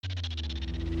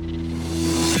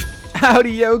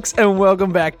Howdy, yokes, and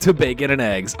welcome back to Bacon and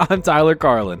Eggs. I'm Tyler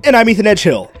Carlin. And I'm Ethan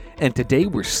Edgehill. And today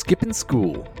we're skipping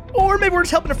school. Or maybe we're just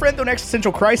helping a friend through an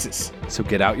existential crisis. So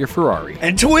get out your Ferrari.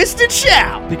 And twist and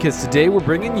shout! Because today we're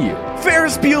bringing you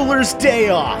Ferris Bueller's Day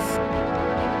Off.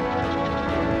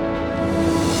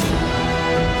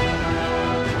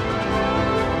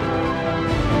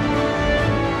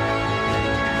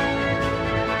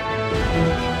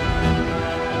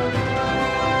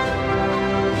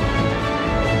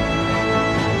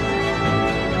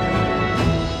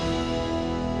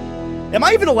 Am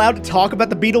I even allowed to talk about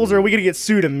the Beatles, or are we going to get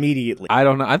sued immediately? I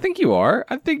don't know. I think you are.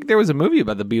 I think there was a movie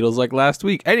about the Beatles like last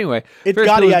week. Anyway. I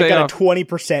got a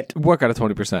 20%. What got a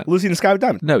 20%? Lucy in the Sky with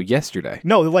Diamonds. No, yesterday.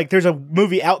 No, like there's a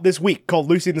movie out this week called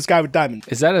Lucy in the Sky with Diamonds.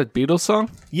 Is that a Beatles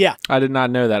song? Yeah. I did not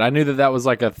know that. I knew that that was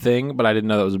like a thing, but I didn't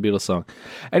know that was a Beatles song.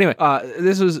 Anyway,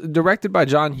 this was directed by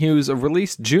John Hughes,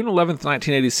 released June 11th,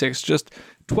 1986, just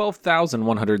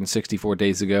 12,164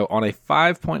 days ago on a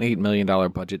 $5.8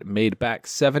 million budget, made back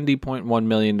 $70.1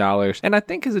 million, and I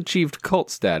think has achieved cult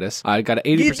status. I got an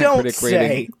 80% critic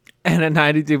rating and a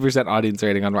 92% audience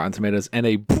rating on Rotten Tomatoes and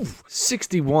a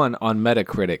 61 on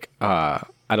Metacritic. I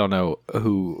don't know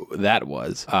who that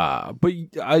was.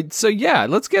 So yeah,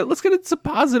 let's get into some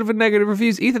positive and negative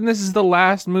reviews. Ethan, this is the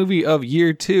last movie of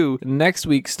year 2. Next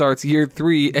week starts year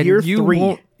 3, and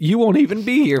you won't even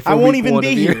be here for I won't week even 1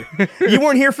 be here. You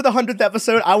weren't here for the 100th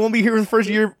episode. I won't be here for the first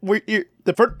year. I'm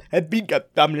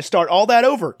going to start all that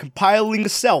over. Compiling the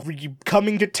self.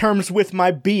 Coming to terms with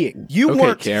my being. You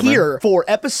weren't here for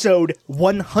episode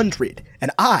 100.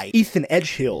 And I, Ethan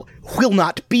Edgehill, will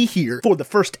not be here for the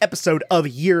first episode of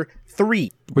year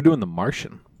 3. We're doing The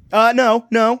Martian. No.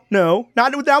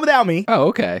 Not without me. Oh,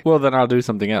 okay. Well, then I'll do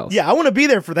something else. Yeah, I want to be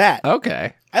there for that.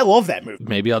 Okay. I love that movie.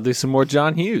 Maybe I'll do some more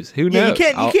John Hughes. Who knows? You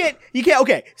can't.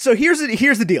 Okay, so here's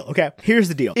the deal. Okay, here's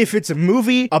the deal. If it's a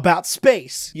movie about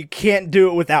space, you can't do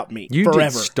it without me. You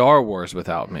forever. did Star Wars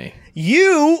without me.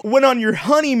 You went on your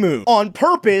honeymoon on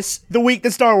purpose the week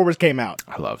that Star Wars came out.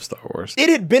 I love Star Wars. It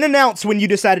had been announced when you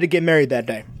decided to get married that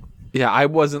day. Yeah, I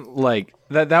wasn't like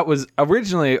that. That was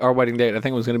originally our wedding date. I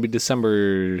think it was going to be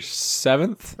December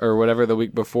 7th or whatever the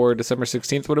week before. December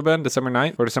 16th would have been December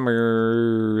 9th or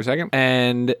December 2nd.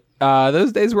 And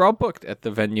those days were all booked at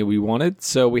the venue we wanted,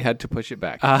 so we had to push it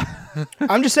back.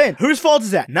 I'm just saying, whose fault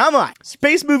is that? Not mine.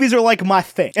 Space movies are like my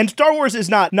thing, and Star Wars is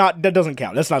not. That doesn't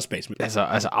count. That's not space movies.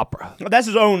 That's an opera. That's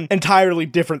his own entirely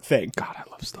different thing. God, I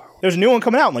love Star Wars. There's a new one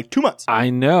coming out in like 2 months.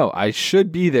 I know. I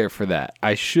should be there for that.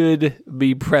 I should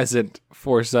be present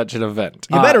for such an event.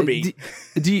 You better be.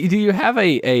 Do you have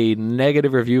a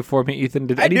negative review for me, Ethan?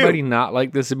 Did anybody not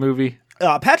like this movie?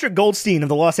 Patrick Goldstein of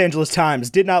the Los Angeles Times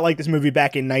did not like this movie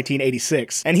back in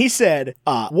 1986. And he said,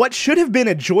 what should have been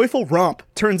a joyful romp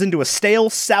turns into a stale,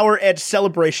 sour-edged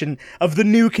celebration of the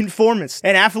new conformist,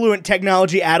 an affluent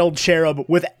technology-addled cherub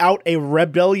without a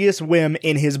rebellious whim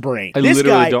in his brain. I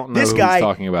literally don't know who he's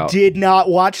talking about. Did not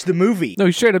watch the movie. No,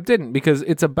 he straight up didn't, because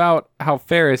it's about how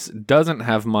Ferris doesn't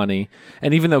have money,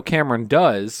 and even though Cameron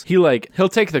does, he'll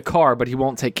take the car, but he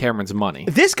won't take Cameron's money.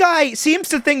 This guy seems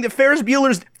to think that Ferris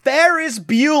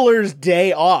Bueller's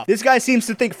Day Off. This guy seems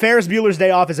to think Ferris Bueller's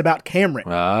Day Off is about Cameron.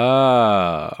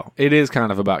 Oh. It is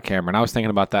kind of about Cameron. I was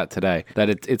thinking about that today, that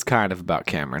it's kind of about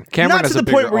Cameron. Cameron Not to the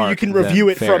point where you can review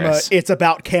it from a it's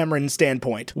about Cameron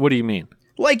standpoint. What do you mean?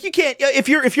 Like, you can't, if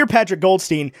you're Patrick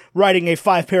Goldstein writing a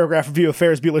 5-paragraph review of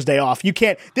Ferris Bueller's Day Off,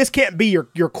 this can't be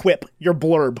your quip, your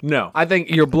blurb. No. I think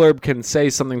your blurb can say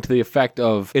something to the effect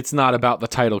of, it's not about the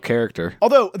title character.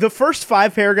 Although, the first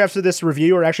 5 paragraphs of this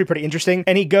review are actually pretty interesting,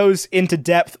 and he goes into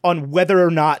depth on whether or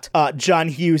not John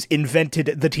Hughes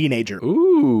invented the teenager.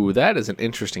 Ooh, that is an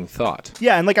interesting thought.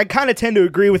 Yeah, and I kind of tend to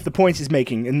agree with the points he's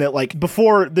making, in that,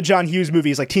 before the John Hughes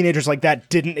movies, teenagers like that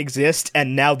didn't exist,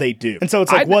 and now they do. And so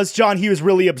it's was John Hughes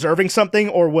really observing something,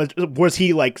 or was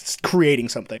he creating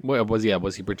something? Was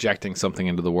he projecting something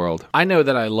into the world? I know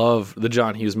that I love the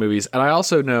John Hughes movies, and I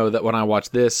also know that when I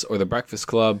watch this or The Breakfast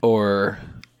Club or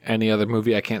any other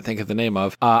movie I can't think of the name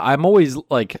of, I'm always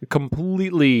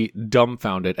completely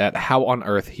dumbfounded at how on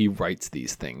earth he writes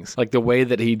these things. The way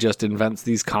that he just invents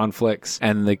these conflicts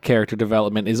and the character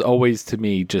development is always, to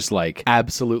me, just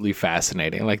absolutely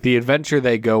fascinating. The adventure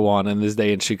they go on in this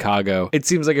day in Chicago, it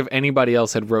seems like if anybody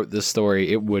else had wrote this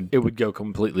story, it would go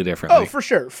completely differently. Oh, for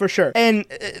sure. And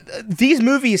these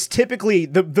movies, typically,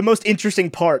 the most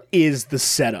interesting part is the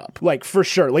setup. For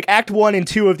sure. Act 1 and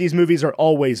 2 of these movies are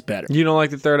always better. You don't like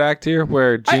the third third act here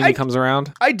where Jeannie comes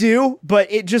around? I do,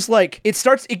 but it just like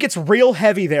it gets real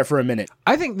heavy there for a minute.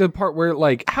 I think the part where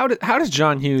like how does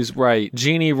John Hughes write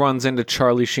Jeannie runs into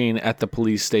Charlie Sheen at the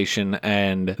police station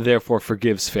and therefore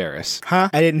forgives Ferris? Huh?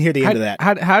 I didn't hear the end of that.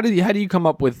 How do you come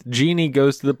up with Jeannie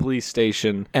goes to the police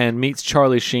station and meets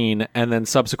Charlie Sheen and then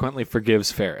subsequently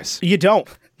forgives Ferris? You don't.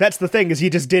 That's the thing, is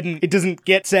it doesn't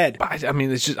get said. I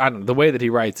mean, it's just, I don't know, the way that he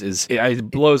writes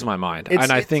it blows my mind.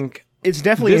 I think it's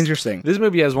definitely interesting. This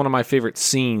movie has one of my favorite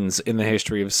scenes in the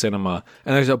history of cinema,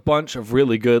 and there's a bunch of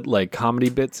really good like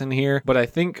comedy bits in here, but I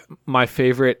think my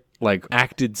favorite like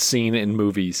acted scene in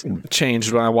movies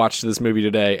changed when I watched this movie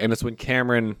today, and it's when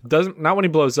Cameron not when he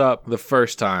blows up the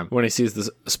first time when he sees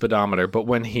the speedometer, but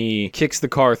when he kicks the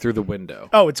car through the window.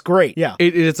 Oh, it's great. Yeah.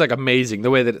 It's like amazing the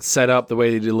way that it's set up, the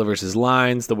way he delivers his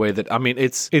lines, the way that, I mean,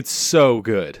 it's so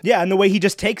good. Yeah, and the way he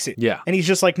just takes it. Yeah. And he's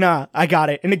just like, nah, I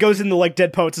got it. And it goes into like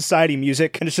Dead Poet Society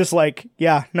music, and it's just like,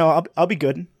 yeah, no, I'll be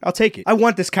good. I'll take it. I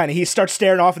want this kind of, he starts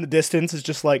staring off in the distance. It's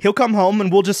just like, he'll come home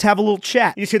and we'll just have a little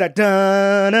chat. You just hear that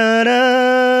in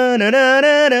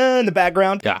the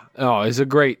background. Yeah. Oh, it's a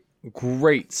great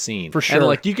scene. For sure. And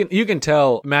like you can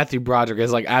tell Matthew Broderick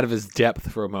is like out of his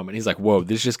depth for a moment. He's like, whoa,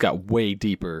 this just got way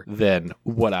deeper than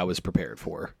what I was prepared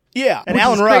for. Yeah, and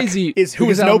Alan Ruck who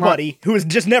is nobody, who has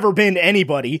just never been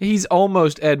anybody. He's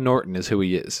almost Ed Norton is who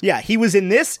he is. Yeah, he was in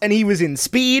this, and he was in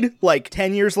Speed, like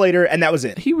 10 years later, and that was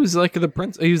it. He was like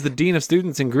he was the dean of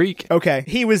students in Greek. Okay,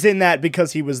 he was in that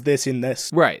because he was this in this.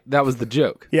 Right, that was the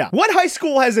joke. Yeah. What high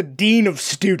school has a dean of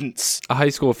students? A high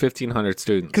school of 1,500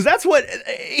 students. Because that's what,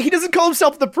 he doesn't call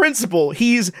himself the principal,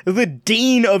 he's the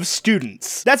dean of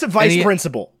students. That's a vice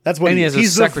principal. That's what he is.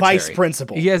 He's the vice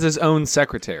principal. He has his own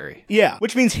secretary. Yeah,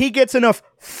 which means he gets enough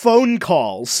phone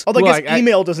calls. Although I guess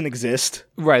email doesn't exist.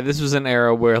 Right, this was an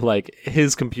era where like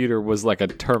his computer was like a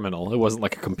terminal. It wasn't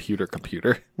like a computer.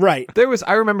 Right.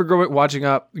 I remember growing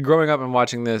up and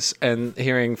watching this and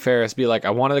hearing Ferris be like, I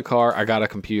wanted a car, I got a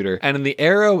computer. And in the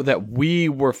era that we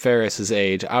were Ferris's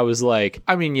age, I was like,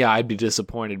 I mean, yeah, I'd be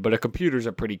disappointed, but a computer's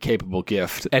a pretty capable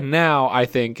gift. And now I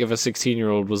think if a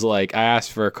 16-year-old was like, I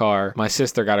asked for a car, my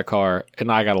sister got a car,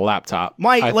 and I got a laptop.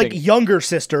 Younger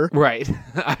sister. Right.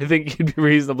 I think you'd be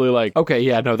reasonably like, okay,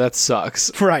 yeah, no, that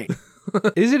sucks. Right.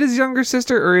 Is it his younger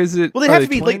sister or is it? Well, they'd have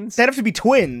to be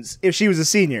twins if she was a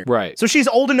senior. Right. So she's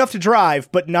old enough to drive,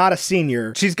 but not a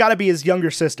senior. She's got to be his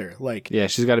younger sister. Yeah,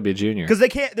 she's got to be a junior. Because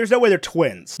there's no way they're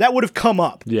twins. That would have come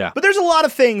up. Yeah. But there's a lot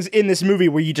of things in this movie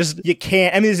where you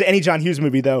can't. I mean, this is any John Hughes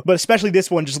movie though, but especially this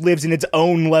one just lives in its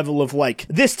own level of like,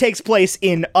 this takes place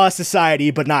in a society,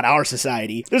 but not our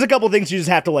society. There's a couple things you just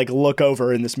have to like look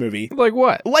over in this movie. Like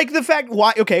what? Like the fact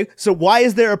why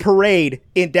is there a parade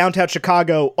in downtown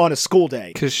Chicago on a school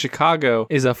day? Because Chicago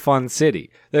is a fun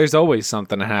city. There's always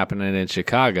something happening in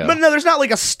Chicago. But no, there's not like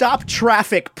a stop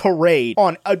traffic parade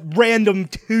on a random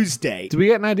Tuesday. Do we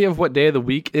get an idea of what day of the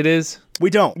week it is? We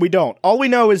don't. All we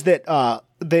know is that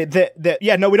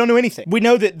we don't know anything. We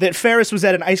know that Ferris was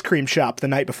at an ice cream shop the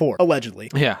night before,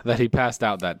 allegedly. Yeah, that he passed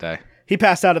out that day. He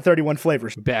passed out at 31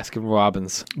 Flavors. Baskin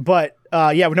Robbins. But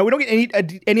we don't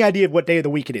get any idea of what day of the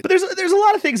week it is. But there's a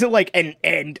lot of things that like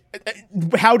and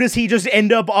how does he just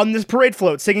end up on this parade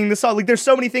float singing the song? Like there's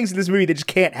so many things in this movie that just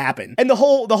can't happen. And the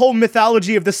whole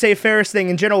mythology of the Save Ferris thing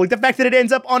in general, like the fact that it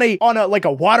ends up on a like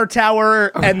a water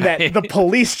tower and that the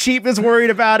police chief is worried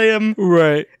about him.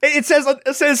 Right. It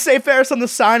says Save Ferris on the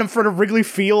sign in front of Wrigley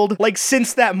Field like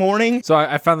since that morning. So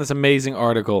I found this amazing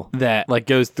article that like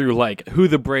goes through like who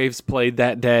the Braves played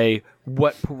that day,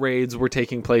 what parades were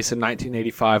taking place in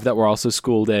 1985 that were also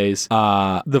school days.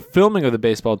 The filming of the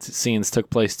baseball scenes took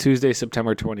place Tuesday,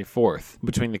 September 24th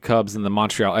between the Cubs and the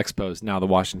Montreal Expos, now the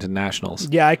Washington Nationals.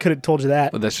 Yeah, I could have told you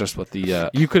that. But that's just what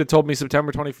you could have told me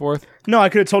September 24th? No, I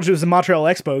could have told you it was the Montreal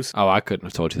Expos. Oh, I couldn't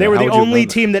have told you that. They were the only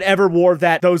team that ever wore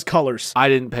those colors. I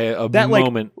didn't pay a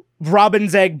moment. Like,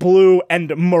 Robin's Egg blue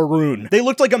and maroon. They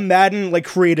looked like a Madden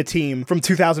create a team from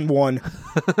 2001.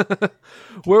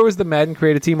 Where was the Madden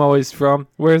create a team always from?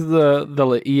 Where's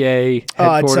the EA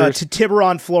headquarters? It's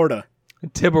Tiburon, Florida.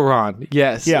 Tiburon,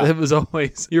 yes. Yeah. It was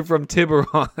always, you're from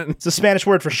Tiburon. It's a Spanish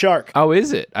word for shark. Oh,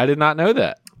 is it? I did not know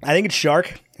that. I think it's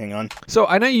shark. Hang on. So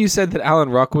I know you said that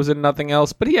Alan Ruck was in Nothing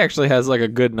Else, but he actually has like a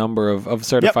good number of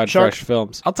certified fresh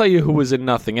films. I'll tell you who was in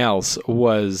Nothing Else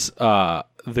was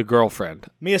the girlfriend.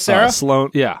 Mia Sara?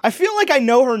 Sloane. Yeah. I feel like I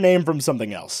know her name from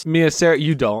something else. Mia Sara,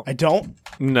 you don't. I don't?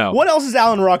 No. What else has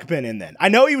Alan Ruck been in then? I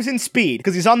know he was in Speed,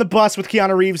 because he's on the bus with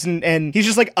Keanu Reeves, and he's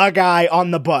just like a guy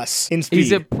on the bus in Speed.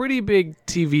 He's a pretty big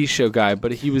TV show guy,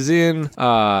 but he was in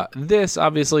this,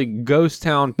 obviously, Ghost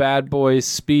Town, Bad Boys,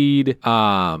 Speed.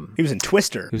 He was in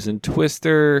Twister. He was in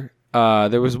Twister.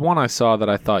 There was one I saw that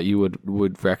I thought you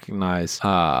would recognize.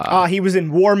 He was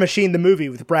in War Machine, the movie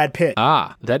with Brad Pitt.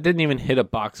 That didn't even hit a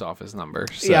box office number.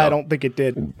 So. Yeah, I don't think it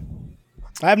did.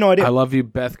 I have no idea. I Love You,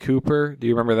 Beth Cooper. Do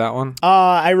you remember that one?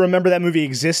 I remember that movie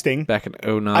existing. Back in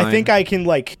 2009. I think I can,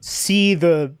 like, see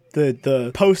the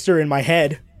poster in my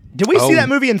head. Did we see that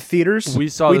movie in theaters? We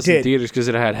saw this in theaters because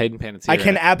it had Hayden Panettiere. I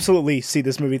can absolutely see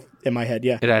this movie in my head,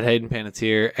 yeah. It had Hayden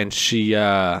Panettiere, and she,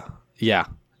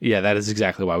 Yeah, that is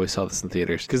exactly why we saw this in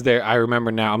theaters. Because I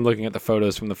remember now, I'm looking at the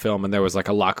photos from the film, and there was like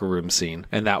a locker room scene.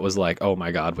 And that was like, oh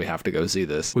my God, we have to go see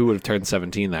this. We would have turned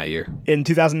 17 that year. In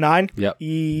 2009? Yep.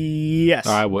 Yes.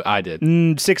 I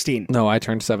did. 16. No, I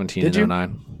turned 17 in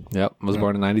 2009. Yep, I was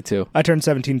born in 92. I turned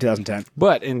 17 in 2010.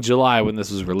 But in July, when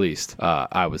this was released,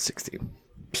 I was 16.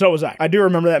 So was I. I do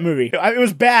remember that movie. It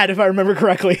was bad, if I remember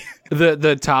correctly.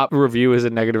 The top review is a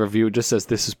negative review. It just says,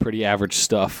 this is pretty average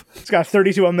stuff. It's got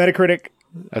 32 on Metacritic.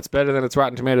 That's better than its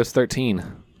Rotten Tomatoes 13.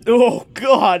 Oh,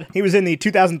 God. He was in the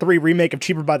 2003 remake of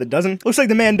Cheaper by the Dozen. Looks like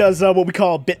the man does what we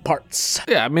call bit parts.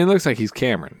 Yeah, I mean, it looks like he's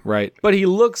Cameron, right? But he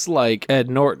looks like Ed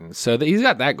Norton, so he's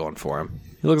got that going for him.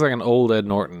 He looks like an old Ed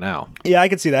Norton now. Yeah, I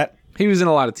can see that. He was in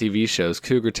a lot of TV shows.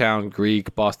 Cougar Town,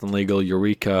 Greek, Boston Legal,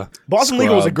 Eureka, Boston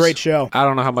Legal was a great show. I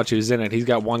don't know how much he was in it. He's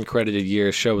got one credited year.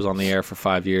 His show was on the air for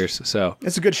 5 years, so.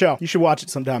 It's a good show. You should watch it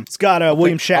sometime. It's got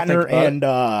William Shatner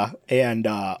and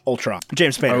Ultron.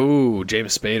 James Spader. Oh,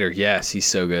 James Spader. Yes, he's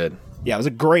so good. Yeah, it was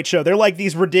a great show. They're like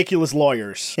these ridiculous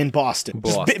lawyers in Boston.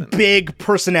 Just big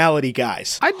personality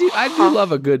guys. I do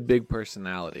love a good big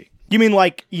personality. You mean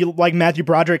like Matthew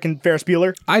Broderick and Ferris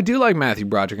Bueller? I do like Matthew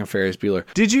Broderick and Ferris Bueller.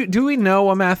 Do we know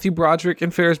a Matthew Broderick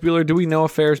and Ferris Bueller? Do we know a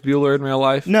Ferris Bueller in real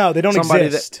life? No, they don't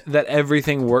exist. Somebody that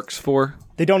everything works for?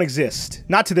 They don't exist.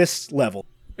 Not to this level.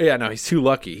 Yeah, no, he's too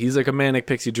lucky. He's like a manic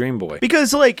pixie dream boy.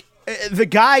 Because, like, the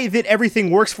guy that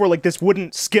everything works for like this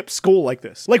wouldn't skip school like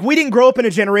this. Like, we didn't grow up in a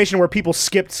generation where people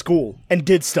skipped school and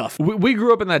did stuff. We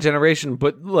grew up in that generation,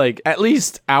 but, like, at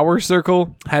least our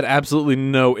circle had absolutely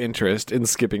no interest in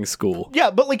skipping school.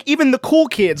 Yeah, but, like, even the cool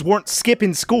kids weren't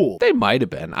skipping school. They might have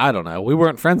been. I don't know. We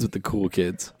weren't friends with the cool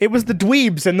kids. It was the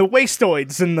dweebs and the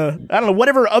wastoids and the, I don't know,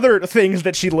 whatever other things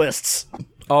that she lists.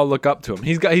 I'll look up to him.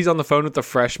 He's on the phone with the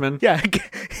freshman. Yeah,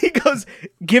 he goes,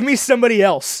 give me somebody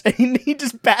else. And he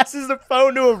just passes the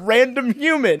phone to a random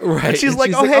human. Right. And she's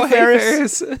like, hey,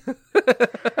 Ferris.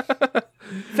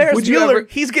 Ferris Bueller,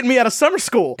 he's getting me out of summer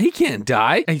school. He can't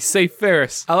die. Hey, say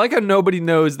Ferris. I like how nobody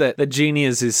knows that Jeannie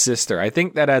is his sister. I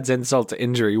think that adds insult to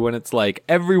injury when it's like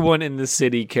everyone in the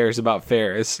city cares about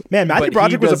Ferris. Man, Matthew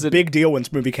Broderick was a big deal when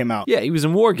this movie came out. Yeah, he was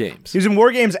in War Games. He was in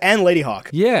War Games and Lady Hawk.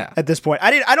 Yeah. At this point.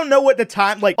 I don't know what the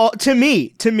time, like, to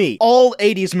me, all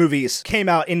 80s movies came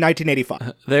out in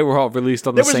 1985. They were all released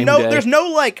on the same day. There's no,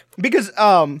 like, because,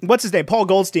 what's his name? Paul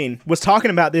Goldstein was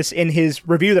talking about this in his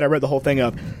review that I read the whole thing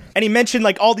of. And he mentioned,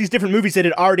 like, all these different movies that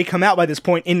had already come out by this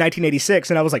point in 1986.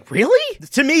 And I was like, really?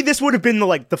 To me, this would have been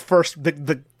the first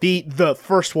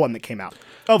one that came out.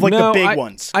 Of, like, the big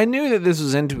ones. I knew that this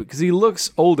was into it because he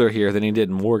looks older here than he did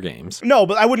in War Games. No,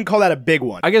 but I wouldn't call that a big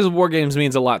one. I guess War Games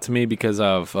means a lot to me because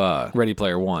of Ready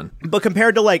Player One. But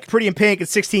compared to, like, Pretty in Pink and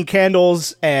 16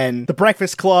 Candles and The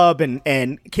Breakfast Club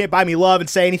and Can't Buy Me Love and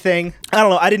Say Anything, I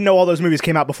don't know. I didn't know all those movies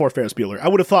came out before Ferris Bueller. I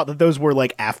would have thought that those were,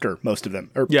 like, after most of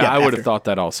them. I would have thought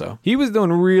that also. He was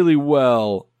doing really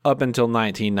well up until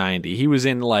 1990. He was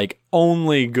in, like,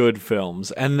 only good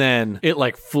films, and then it,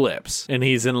 like, flips, and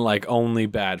he's in, like, only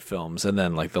bad films, and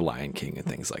then, like, The Lion King and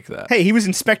things like that. Hey, he was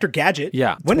Inspector Gadget.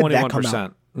 Yeah, when 21%, did that come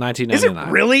out? 1999. Is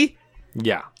it really?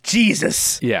 Yeah.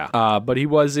 Jesus. Yeah. But he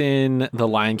was in The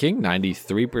Lion King,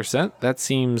 93%. That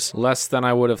seems less than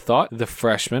I would have thought. The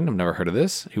Freshman, I've never heard of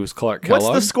this. He was Clark Kellogg.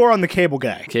 What's the score on The Cable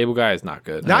Guy? Cable Guy is not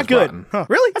good. Not good. Huh.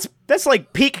 Really? That's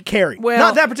like peak Carrie. Well,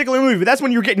 not that particular movie, but that's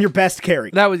when you're getting your best Carrie.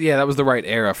 That was the right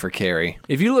era for Carrie.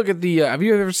 If you look at the, have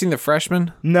you ever seen The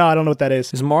Freshman? No, I don't know what that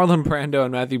is. It's Marlon Brando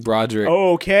and Matthew Broderick.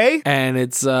 Okay. And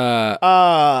it's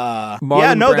Brando.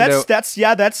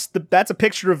 That's a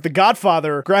picture of the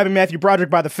Godfather grabbing Matthew Broderick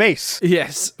by the face.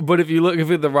 Yes, but if you look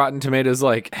at the Rotten Tomatoes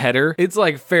like header, it's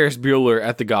like Ferris Bueller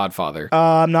at the Godfather.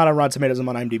 I'm not on Rotten Tomatoes. I'm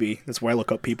on IMDb. That's where I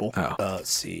look up people. Oh. Let's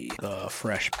see.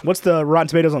 Fresh. What's the Rotten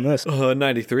Tomatoes on this?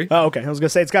 93. Oh, okay. I was gonna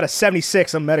say it's got a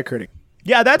 76 on Metacritic.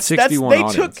 Yeah, they 61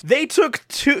 audience.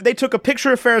 took a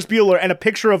picture of Ferris Bueller and a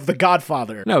picture of The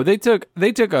Godfather. No, they took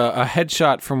a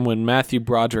headshot from when Matthew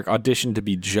Broderick auditioned to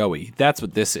be Joey. That's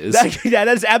what this is. That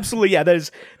is absolutely that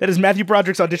is Matthew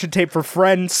Broderick's audition tape for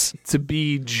Friends to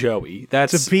be Joey.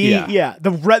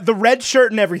 The red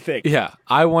shirt and everything. Yeah,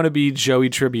 I want to be Joey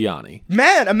Tribbiani.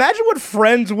 Man, imagine what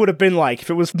Friends would have been like if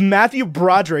it was Matthew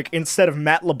Broderick instead of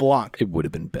Matt LeBlanc. It would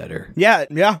have been better. Yeah,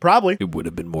 probably. It would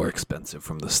have been more expensive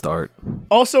from the start.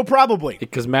 Also, probably.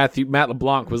 Because Matt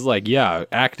LeBlanc was like, yeah,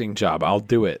 acting job, I'll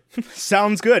do it.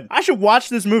 Sounds good. I should watch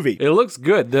this movie. It looks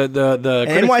good. The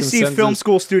An NYC film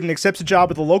school student accepts a job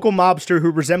with a local mobster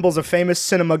who resembles a famous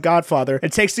cinema godfather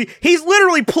and he's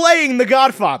literally playing the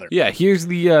Godfather. Yeah, here's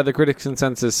the critics'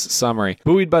 consensus summary.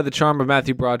 Buoyed by the charm of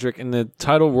Matthew Broderick in the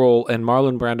title role and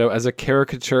Marlon Brando as a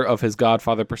caricature of his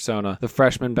Godfather persona, the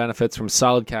freshman benefits from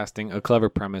solid casting, a clever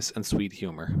premise, and sweet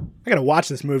humor. I gotta watch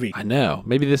this movie. I know.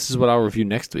 Maybe this is what I'll review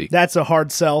next week. That's a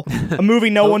hard sell. A movie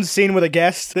no one's seen with a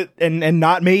guest and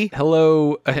not me.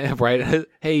 Hello, right?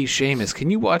 Hey, Seamus, can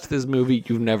you watch this movie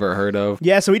you've never heard of?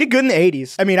 Yeah, so he did good in the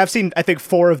 80s. I mean, I've seen, I think,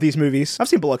 4 of these movies. I've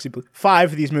seen Biloxi Blue.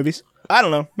 5 of these movies. I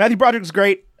don't know. Matthew Broderick was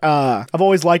great. I've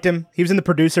always liked him. He was in The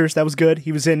Producers. That was good.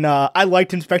 He was in, I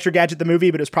liked Inspector Gadget, the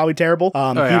movie, but it was probably terrible.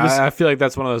 I feel like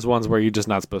that's one of those ones where you're just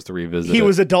not supposed to revisit He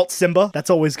was adult Simba. That's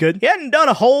always good. He hadn't done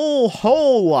a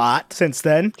whole lot since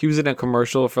then. He was in a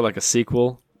commercial for like a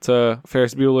sequel to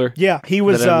Ferris Bueller. Yeah, he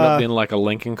was, that ended up being like a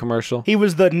Lincoln commercial. He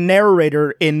was the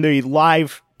narrator in the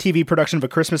live TV production of A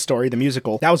Christmas Story, the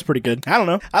musical. That was pretty good. I don't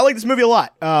know. I like this movie a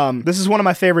lot. This is one of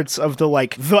my favorites of the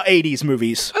 80s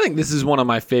movies. I think this is one of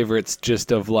my favorites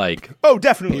just of oh,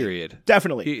 definitely. Period.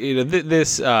 Definitely.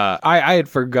 I had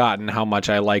forgotten how much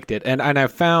I liked it. And I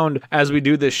found as we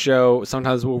do this show,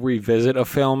 sometimes we'll revisit a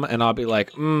film and I'll be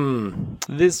like,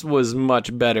 this was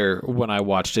much better when I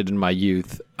watched it in my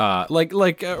youth.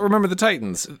 Remember the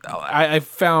Titans. I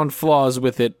found flaws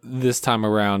with it this time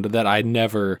around that I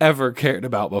never, ever cared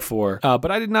about before.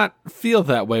 But I did not feel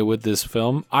that way with this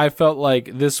film. I felt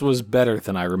like this was better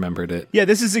than I remembered it. Yeah,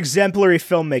 this is exemplary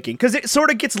filmmaking because it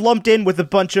sort of gets lumped in with a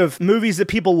bunch of movies that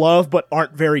people love but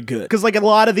aren't very good. Because a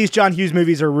lot of these John Hughes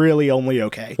movies are really only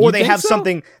okay. Or they have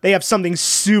something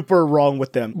super wrong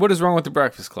with them. What is wrong with The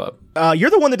Breakfast Club? You're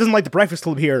the one that doesn't like The Breakfast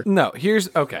Club here. No,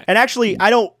 okay. And actually,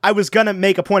 I was gonna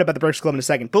make a point about The Breakfast Club in a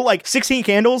second, but 16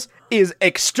 Candles is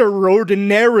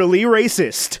extraordinarily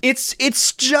racist.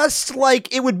 It's just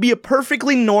it would be a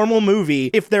perfectly normal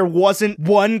movie if there wasn't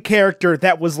one character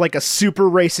that was a super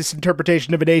racist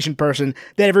interpretation of an Asian person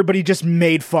that everybody just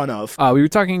made fun of. We were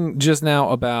talking just now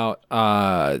about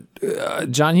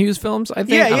John Hughes films, I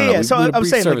think. Yeah. So I'm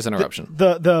saying service interruption.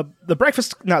 The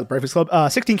Breakfast, not The Breakfast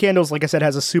Club. 16 Candles, like I said,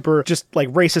 has a super just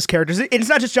racist characters. It's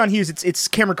not just John Hughes. It's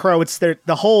Cameron Crowe. It's the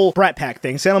whole Brat Pack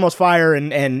thing. San Elmo's Fire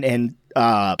and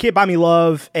Can't Buy Me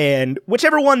Love and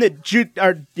whichever one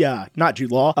that not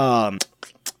Jude Law.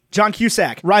 John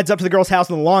Cusack rides up to the girl's house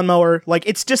in the lawnmower.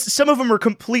 It's just, some of them are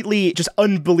completely just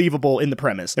unbelievable in the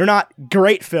premise. They're not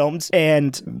great films,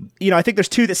 and, I think there's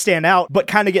 2 that stand out, but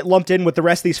kind of get lumped in with the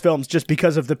rest of these films just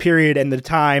because of the period and the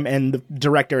time and the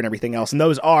director and everything else, and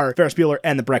those are Ferris Bueller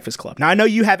and The Breakfast Club. Now, I know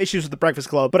you have issues with The Breakfast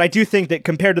Club, but I do think that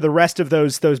compared to the rest of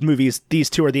those movies, these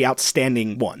 2 are the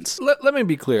outstanding ones. Let me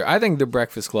be clear. I think The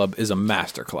Breakfast Club is a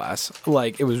masterclass.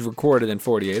 It was recorded in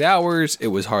 48 hours. It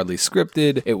was hardly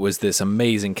scripted. It was this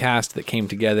amazing cast that came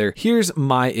together. Here's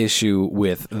my issue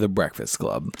with The Breakfast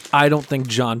Club. I don't think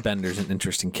John Bender's an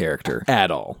interesting character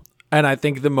at all. And I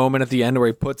think the moment at the end where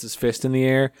he puts his fist in the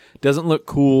air doesn't look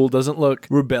cool, doesn't look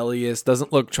rebellious,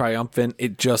 doesn't look triumphant.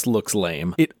 It just looks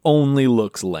lame. It only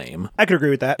looks lame. I could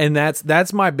agree with that. And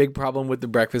that's my big problem with The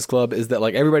Breakfast Club is that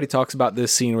everybody talks about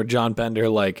this scene where John Bender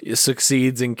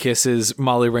succeeds and kisses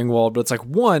Molly Ringwald, but it's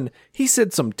one, he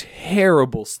said some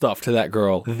terrible stuff to that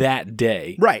girl that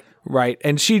day. Right.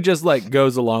 And she just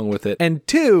goes along with it. And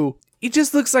 2, he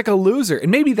just looks like a loser. And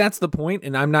maybe that's the point,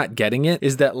 and I'm not getting it,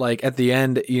 is that at the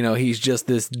end, he's just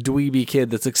this dweeby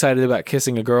kid that's excited about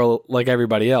kissing a girl like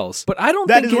everybody else. But I don't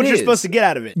think that is what you're supposed to get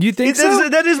out of it. You think so?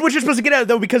 That is what you're supposed to get out of it,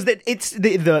 though, because it's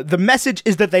the message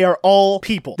is that they are all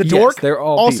people. The dork, they're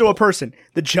all also people. A person.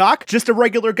 The jock, just a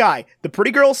regular guy. The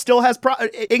pretty girl still has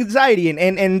anxiety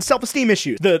and self-esteem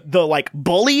issues. The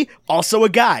bully, also a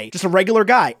guy, just a regular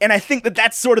guy. And I think that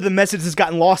that's sort of the message that's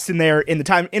gotten lost in there in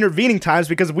the intervening times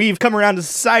because we've come come around to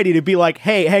society to be like,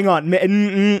 hey, hang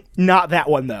on, not that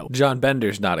one though. John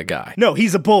Bender's not a guy. No,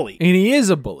 he's a bully. And he is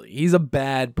a bully. He's a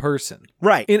bad person.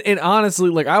 Right. And honestly,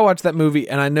 like, I watched that movie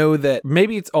and I know that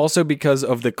maybe it's also because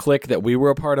of the clique that we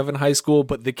were a part of in high school,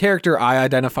 but the character I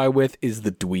identify with is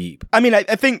the dweeb. I mean, I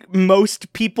think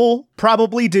most people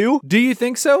probably do. Do you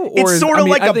think so? Or it's sort of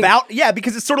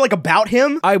because it's sort of like about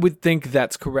him. I would think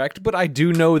that's correct, but I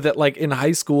do know that, like, in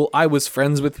high school, I was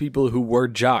friends with people who were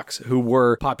jocks, who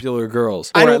were popular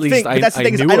girls. Or at least I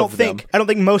don't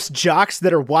think most jocks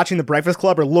that are watching The Breakfast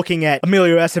Club are looking at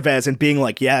Emilio Estevez and being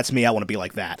like, yeah, that's me, I want to be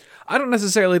like that. I don't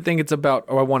necessarily think it's about,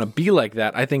 I want to be like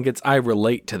that. I think it's, I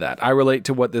relate to that. I relate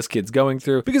to what this kid's going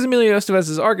through. Because Emilio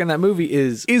Estevez's arc in that movie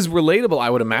is relatable, I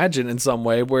would imagine, in some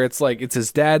way, where it's like, it's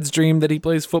his dad's dream that he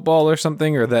plays football or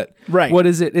something, or that, right. What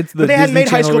is it? It's the but they hadn't made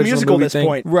High School Musical at this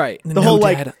point. Right. The whole,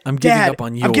 like, Dad, I'm giving up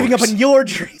on yours. I'm giving up on your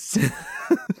dreams.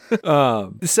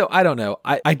 So I don't know.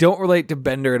 I don't relate to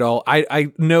Bender at all.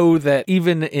 I know that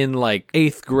even in like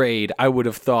 8th grade, I would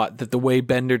have thought that the way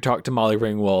Bender talked to Molly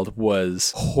Ringwald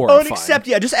was horrifying.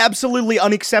 Yeah, just absolutely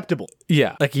unacceptable.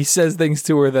 Yeah, like he says things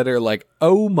to her that are like,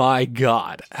 oh my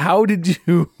God, how did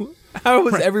you... How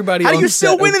was everybody How do on you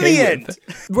still win in the end?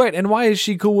 Right, and why is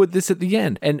she cool with this at the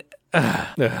end? And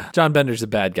John Bender's a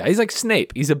bad guy. He's like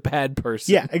Snape. He's a bad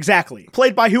person. Yeah, exactly.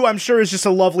 Played by who I'm sure is just a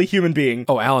lovely human being.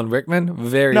 Oh, Alan Rickman?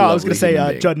 Very No, lovely I was going to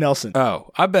say Judd Nelson.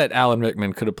 Oh, I bet Alan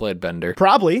Rickman could have played Bender.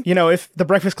 Probably. You know, if The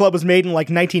Breakfast Club was made in like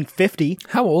 1950.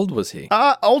 How old was he?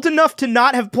 Old enough to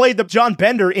not have played the John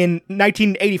Bender in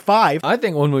 1985. I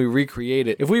think when we recreate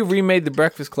it, if we remade The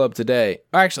Breakfast Club today...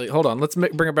 Actually, hold on. Let's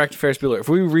bring it back to Ferris Bueller. If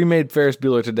we remade Ferris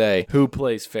Bueller today, who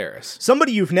plays Ferris?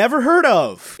 Somebody you've never heard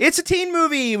of. It's a teen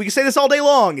movie. We can say this all day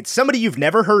long. It's somebody you've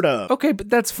never heard of. Okay, but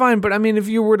that's fine. But I mean, if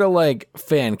you were to like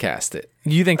fan cast it,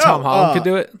 you think Tom Holland could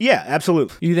do it? Yeah,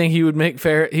 absolutely. You think he would make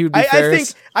Ferris? He would be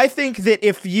Ferris? I think that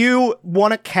if you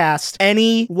want to cast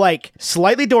any like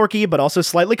slightly dorky but also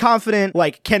slightly confident,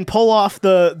 like can pull off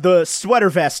the sweater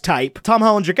vest type, Tom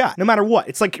Holland's your guy. No matter what,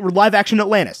 it's like live action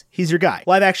Atlantis. He's your guy.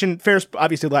 Live action Ferris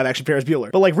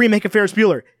Bueller, but like remake of Ferris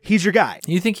Bueller, he's your guy.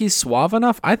 You think he's suave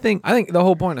enough? I think the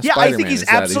whole point of Spider-Man I think he's is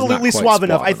that absolutely he's not suave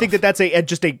enough. I think that that's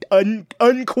just a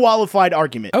unqualified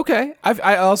argument. Okay,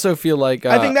 I also feel like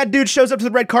I think that dude shows up to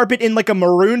the red carpet in like a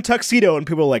maroon tuxedo, and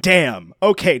people are like, "Damn,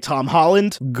 okay, Tom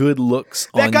Holland, good looks."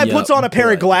 That guy puts on a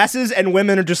pair of glasses, and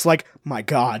women are just like, "My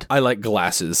God, I like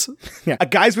glasses." Yeah,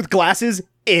 guys with glasses.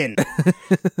 In.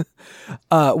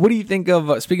 What do you think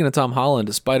of speaking of Tom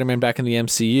Holland, Spider-Man back in the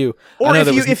MCU? Or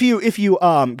if you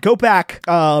go back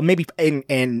maybe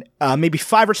in maybe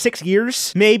 5 or 6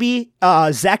 years, maybe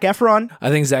Zac Efron. I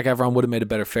think Zac Efron would have made a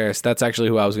better Ferris. That's actually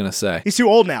who I was gonna say. He's too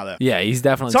old now, though. Yeah, he's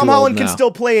definitely Tom too Holland old can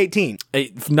still play 18.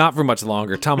 Not for much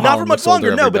longer. Not for much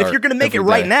longer, no. But if you're gonna make it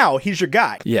right now, he's your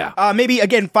guy. Yeah. Maybe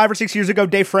again 5 or 6 years ago,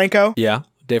 Dave Franco. Yeah.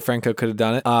 Dave Franco could have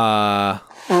done it.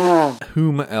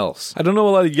 Whom else? I don't know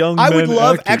a lot of young men. I would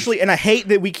love, actors. actually, and I hate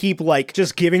that we keep, like,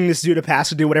 just giving this dude a pass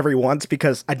to do whatever he wants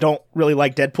because I don't really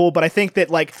like Deadpool, but I think that,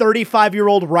 like,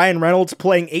 35-year-old Ryan Reynolds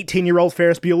playing 18-year-old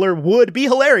Ferris Bueller would be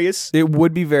hilarious. It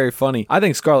would be very funny. I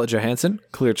think Scarlett Johansson,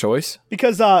 clear choice.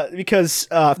 Because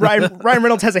Ryan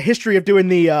Reynolds has a history of doing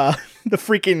the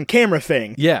freaking camera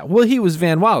thing. Yeah, well, he was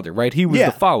Van Wilder, right? He was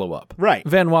the follow-up. Right.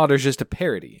 Van Wilder's just a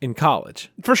parody in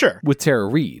college. For sure. With Tara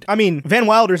Reid. I mean, Van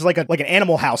Wilder's like an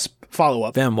Animal House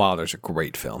follow-up. Van Wilder's a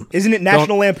great film. Isn't it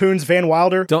National Lampoon's Van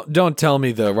Wilder? Don't tell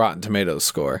me the Rotten Tomatoes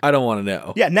score. I don't want to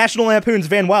know. Yeah, National Lampoon's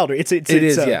Van Wilder. It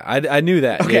is. Yeah, I knew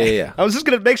that. Okay. Yeah. I was just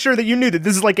gonna make sure that you knew that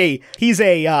this is like he's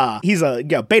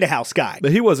a Beta House guy.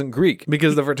 But he wasn't Greek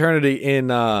because the fraternity in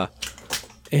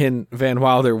Van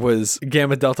Wilder was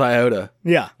Gamma Delta Iota.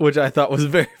 Yeah. Which I thought was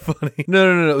very funny.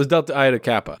 No. It was Delta Iota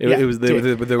Kappa. It was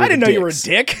I didn't know you were a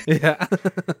dick. Yeah.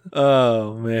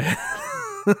 Oh, man.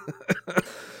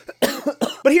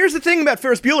 But here's the thing about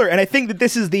Ferris Bueller, and I think that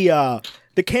this is the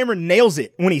Cameron nails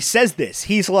it when he says this.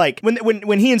 He's like,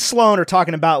 when he and Sloane are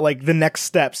talking about like the next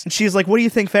steps, and she's like, "What do you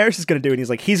think Ferris is going to do?" And he's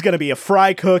like, "He's going to be a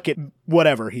fry cook at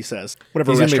whatever," he says.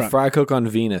 Whatever he's restaurant. He's going to be a fry cook on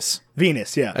Venus.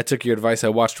 Venus, yeah. I took your advice. I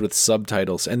watched with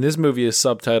subtitles, and this movie is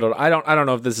subtitled. I don't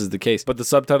know if this is the case, but the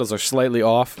subtitles are slightly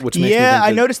off, which makes me think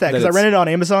I noticed that because I rented it on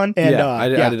Amazon. And,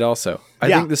 I did also. I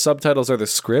think the subtitles are the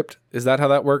script. Is that how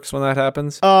that works when that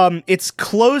happens? It's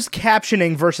closed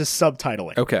captioning versus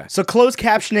subtitling. Okay. So closed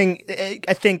captioning,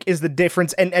 I think, is the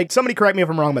difference. And somebody correct me if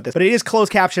I'm wrong about this, but it is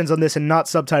closed captions on this and not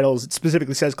subtitles. It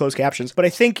specifically says closed captions. But I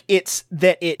think it's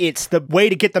that it's the way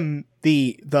to get them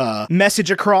the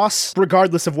message across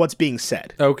regardless of what's being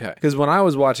said. Okay. Because when I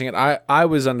was watching it, I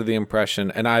was under the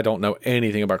impression, and I don't know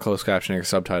anything about closed captioning or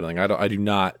subtitling. I do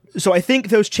not. So I think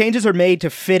those changes are made to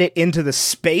fit it into the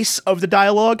space of the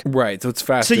dialogue. Right. So it's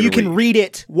faster. So you can read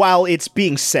it while it's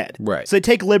being said. Right. So they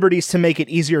take liberties to make it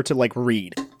easier to like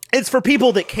read. It's for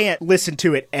people that can't listen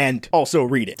to it and also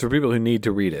read it. For people who need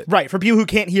to read it. Right, for people who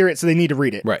can't hear it, so they need to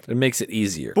read it. Right, it makes it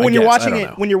easier. But when you're watching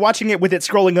it with it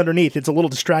scrolling underneath, it's a little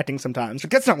distracting sometimes.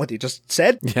 Like, that's not what you just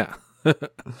said. Yeah.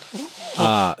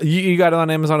 You got it on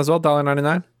Amazon as well,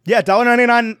 $1.99? Yeah,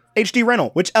 $1.99 HD rental.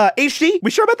 Which, HD?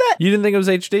 We sure about that? You didn't think it was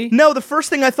HD? No, the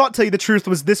first thing I thought, tell you the truth,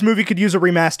 was this movie could use a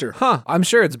remaster. Huh, I'm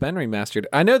sure it's been remastered.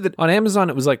 I know that on Amazon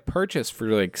it was like purchased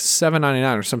for like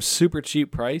 $7.99 or some super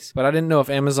cheap price, but I didn't know if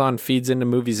Amazon feeds into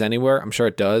movies anywhere. I'm sure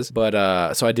it does, but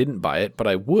so I didn't buy it, but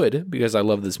I would because I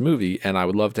love this movie and I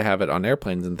would love to have it on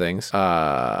airplanes and things. But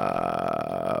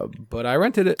I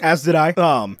rented it. As did I.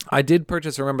 I did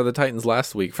purchase Remember the Titans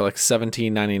last week for like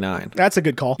 $17.99. That's a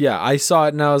good call. Yeah, I saw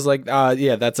it and I was like,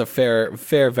 yeah, that's a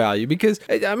fair value because,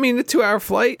 I mean, the 2-hour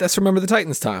flight, that's Remember the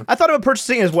Titans time. I thought about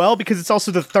purchasing it as well because it's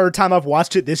also the third time I've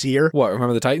watched it this year. What,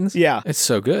 Remember the Titans? Yeah. It's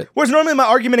so good. Whereas normally my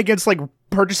argument against like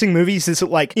purchasing movies is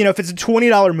like, you know, if it's a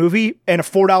 $20 movie and a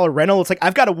 $4 rental, it's like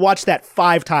I've got to watch that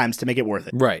 5 times to make it worth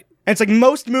it. Right. And it's like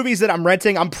most movies that I'm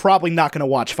renting, I'm probably not going to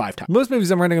watch 5 times. Most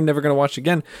movies I'm renting, I'm never going to watch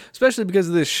again, especially because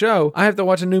of this show. I have to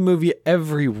watch a new movie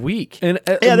every week. And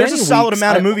yeah, there's a solid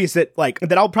amount of movies that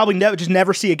I'll probably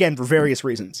never see again for various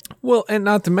reasons. Well, and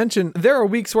not to mention, there are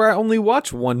weeks where I only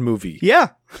watch one movie. Yeah,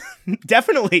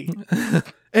 definitely.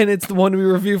 And it's the one we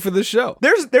review for the show.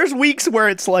 There's weeks where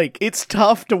it's like, it's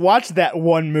tough to watch that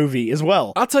one movie as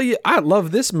well. I'll tell you, I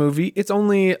love this movie. It's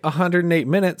only 108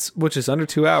 minutes, which is under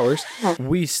 2 hours.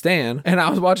 We stand. And I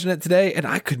was watching it today, and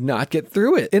I could not get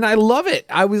through it. And I love it.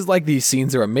 I was like, these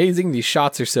scenes are amazing. These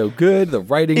shots are so good. The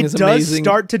writing is amazing. It does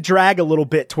start to drag a little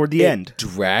bit toward the end.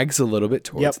 Drags a little bit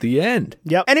towards the end.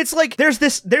 Yep. And it's like, there's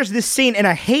this scene, and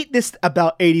I hate this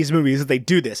about 80s movies that they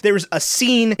do this. There's a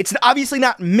scene, it's obviously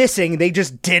not missing, they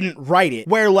just didn't write it,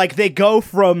 where like they go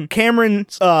from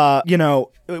Cameron's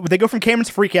Cameron's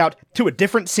freak out to a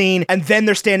different scene, and then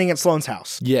they're standing at Sloane's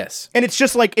house. Yes. And it's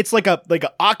just like, it's like a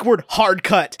awkward hard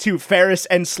cut to Ferris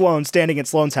and Sloane standing at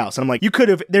Sloane's house. And I'm like,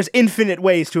 there's infinite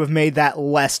ways to have made that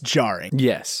less jarring.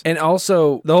 Yes. And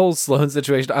also the whole Sloane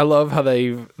situation, I love how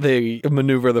they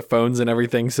maneuver the phones and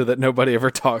everything so that nobody ever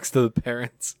talks to the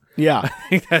parents. Yeah. I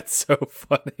think that's so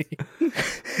funny.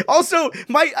 Also,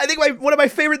 I think one of my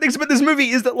favorite things about this movie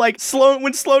is that like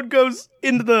when Sloane goes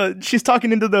into she's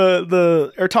talking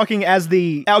talking as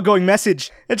the outgoing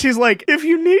message, and she's like, if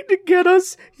you need to get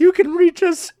us, you can reach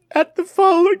us at the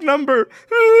following number.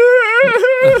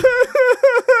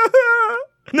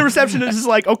 And the receptionist is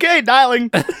like, okay, dialing.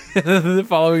 The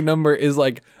following number is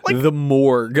like the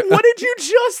morgue. What did you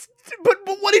just... But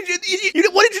what did you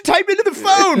type into the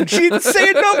phone? She didn't say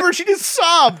a number. She just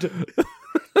sobbed.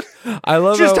 I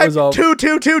love how it was all 2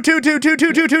 2 2 2 2 2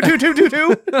 2 2 2 2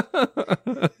 2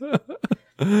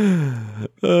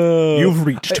 2. You've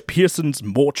reached Pearson's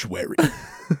mortuary.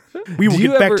 We will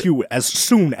get back to you as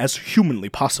soon as humanly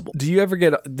possible. Do you ever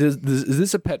get... is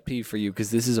this a pet peeve for you?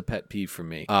 Because this is a pet peeve for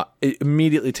me. It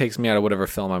immediately takes me out of whatever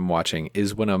film I'm watching,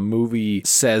 is when a movie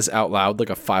says out loud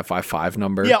like a 555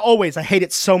 number. Yeah, always. I hate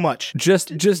it so much.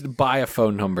 Just buy a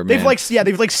phone number, man.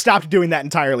 They've stopped doing that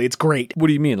entirely. It's great. What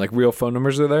do you mean? Like real phone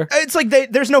numbers are there? It's like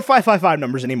there's no 555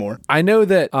 numbers anymore. I know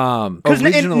that... Because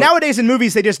nowadays in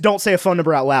movies, they just don't say a phone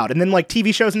number out loud. And then like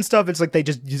TV shows and stuff, it's like they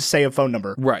just say a phone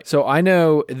number. Right. So I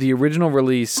know the original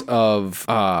release of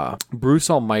Bruce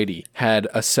Almighty had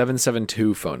a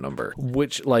 772 phone number,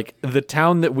 which like the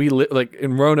town that we live, like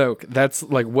in Roanoke, that's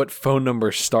like what phone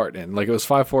numbers start in. Like it was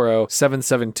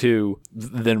 540-772,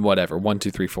 then whatever,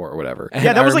 1234 or whatever. And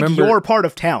yeah, that was like your part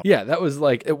of town. Yeah, that was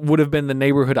like, it would have been the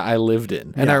neighborhood I lived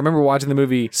in. And I remember watching the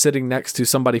movie sitting next to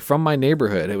somebody from my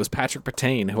neighborhood. It was Patrick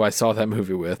Patane, who I saw that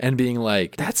movie with, and being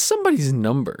like, that's somebody's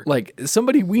number. Like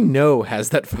somebody we know has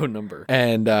that phone number.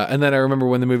 And then I remember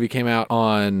when the movie came out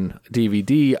on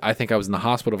DVD, I think I was in the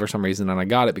hospital for some reason, and I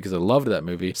got it because I loved that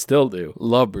movie. Still do.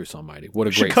 Love Bruce Almighty. What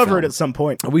a great film. We should cover it at some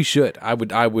point. We should. I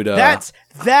would. I'll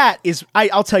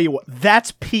tell you what,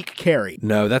 that's peak Carrie.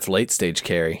 No, that's late stage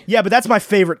Carrie. Yeah, but that's my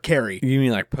favorite Carrie. You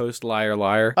mean like post Liar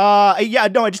Liar? Yeah,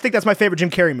 no, I just think that's my favorite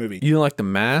Jim Carrey movie. You don't like The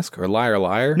Mask or Liar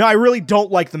Liar? No, I really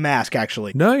don't like The Mask,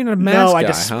 actually. No, you're not a Mask guy, I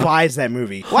despise that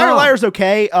movie. Liar Liar's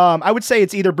okay. I would say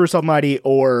it's either Bruce Almighty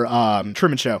or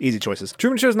Truman Show. Easy choices.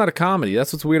 Truman Show's not a comedy.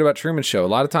 That's what's weird about Truman Show. A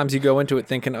lot of times you go into it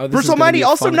thinking, oh, this Bruce is Almighty be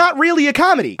also not really a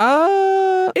comedy.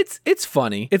 It's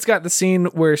funny. It's got the scene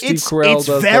where Steve Carell does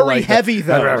It's very heavy,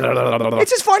 though.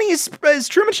 It's as funny as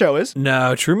Truman Show is.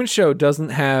 No, Truman Show doesn't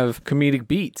have comedic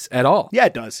beats at all. Yeah,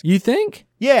 it does. You think?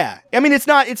 Yeah. I mean, it's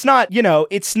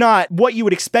not what you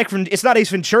would expect from, it's not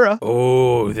Ace Ventura.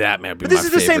 Oh, that might be This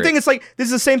is the same thing. It's like, this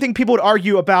is the same thing people would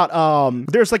argue about,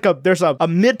 there's a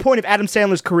midpoint of Adam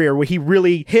Sandler's career where he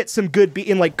really hit some good beat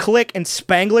in like Click and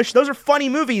Spanglish. Those are funny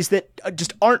movies that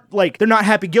just aren't like, they're not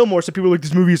Happy Gilmore, so people are like,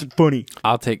 this movie isn't funny.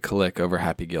 I'll take Click over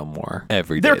Happy Gilmore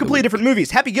every day. They're completely different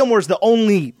movies. Happy Gilmore is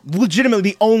legitimately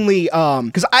the only,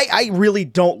 because I really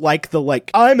don't like the like,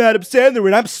 I'm Adam Sandler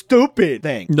and I'm stupid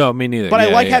thing. No, me neither. But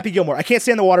I like Happy Gilmore. I can't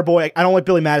stand The Waterboy. I don't like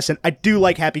Billy Madison. I do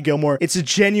like Happy Gilmore. It's a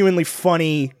genuinely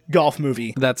funny golf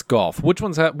movie. That's golf. Which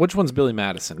one's Billy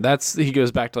Madison? He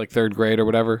goes back to like third grade or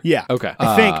whatever? Yeah. Okay.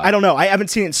 I think. I don't know. I haven't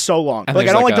seen it in so long. I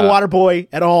don't like The Waterboy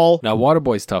at all. No,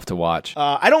 Waterboy's tough to watch.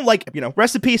 I don't like,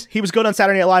 rest in peace. He was good on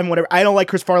Saturday Night Live and whatever. I don't like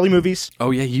Chris Farley movies.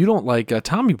 Oh, yeah. You don't like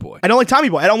Tommy Boy. I don't like Tommy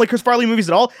Boy. I don't like Chris Farley movies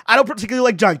at all. I don't particularly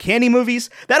like John Candy movies.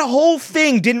 That whole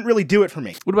thing didn't really do it for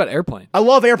me. What about Airplane? I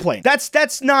love Airplane.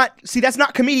 That's not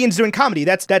comedians doing comedy.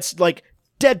 That's like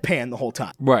deadpan the whole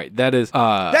time. Right. That is.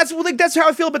 That's how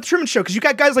I feel about the Truman Show, because you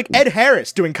got guys like Ed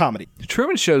Harris doing comedy.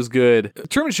 Truman Show's good.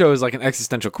 Truman Show is like an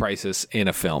existential crisis in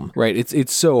a film, right?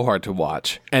 It's so hard to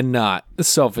watch and not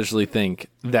selfishly think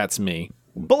that's me.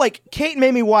 But like Kate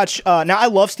made me watch. Now I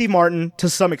love Steve Martin to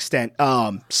some extent.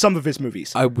 Some of his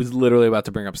movies. I was literally about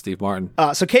to bring up Steve Martin.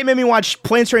 So Kate made me watch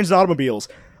Planes, Trains, and Automobiles.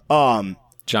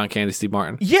 John Candy, Steve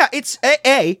Martin. Yeah, it's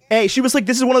she was like,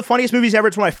 this is one of the funniest movies ever.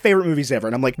 It's one of my favorite movies ever.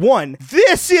 And I'm like,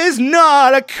 this is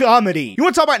not a comedy. You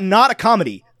want to talk about not a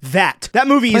comedy? That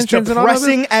movie is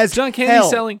depressing as John Candy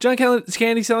hell. John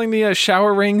Candy selling the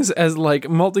shower rings as like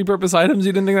multi-purpose items.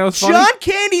 You didn't think that was funny? John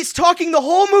Candy's talking the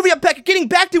whole movie about getting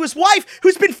back to his wife,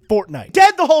 who's been Fortnite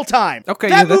dead the whole time. Okay,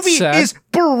 that that's movie sad. is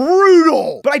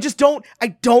brutal. But I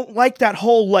don't like that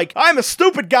whole like, I'm a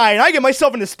stupid guy and I get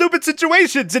myself into stupid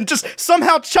situations and just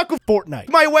somehow chuckle Fortnite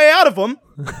my way out of them.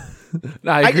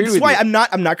 No, I agree with you. I'm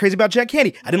not crazy about Jack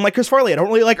Candy. I didn't like Chris Farley. I don't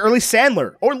really like early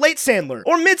Sandler or late Sandler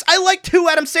or mids. I like 2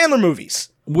 Adam Sandler movies.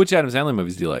 Which Adam Sandler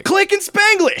movies do you like? Click and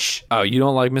Spanglish. Oh, you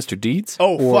don't like Mr. Deeds?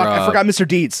 Oh, fuck. I forgot Mr.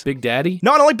 Deeds. Big Daddy?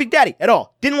 No, I don't like Big Daddy at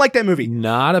all. Didn't like that movie.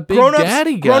 Not a Big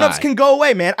Daddy guy. Grown-ups can go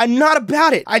away, man. I'm not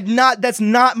about it. That's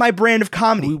not my brand of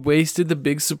comedy. We wasted the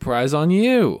big surprise on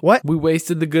you. What? We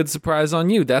wasted the good surprise on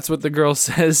you. That's what the girl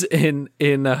says in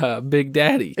Big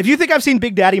Daddy. If you think I've seen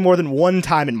Big Daddy more than one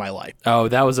time in my life. Oh,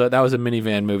 that was a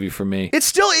minivan movie for me. It's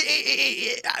still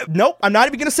nope, I'm not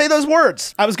even going to say those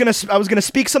words. I was going to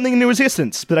speak something into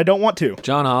existence, but I don't want to.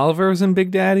 John Oliver was in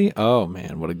Big Daddy? Oh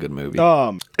man, what a good movie.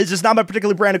 It's just not my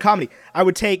particular brand of comedy. I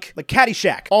would take like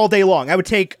Caddyshack all day long. I would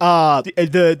take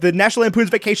the National Lampoon's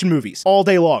Vacation movies all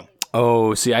day long.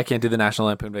 Oh, see, I can't do the National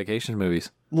Lampoon Vacation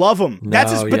movies. Love them.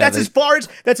 That's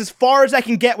as far as I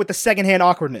can get with the secondhand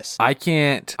awkwardness. I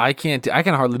can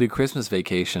hardly do Christmas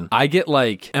Vacation. I get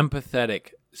like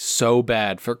empathetic so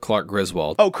bad for Clark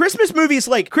Griswold. Oh, Christmas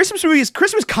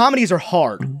comedies are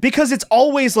hard because it's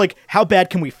always like, how bad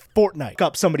can we Fortnite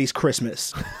up somebody's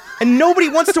Christmas? And nobody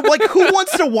wants to, like, who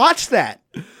wants to watch that?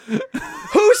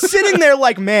 Who's sitting there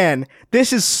like, man,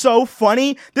 this is so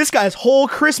funny. This guy's whole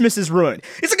Christmas is ruined.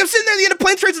 It's like I'm sitting there at the end of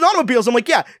Planes, Trains, and Automobiles. I'm like,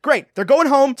 yeah, great. They're going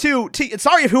home to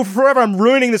sorry if forever I'm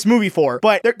ruining this movie for,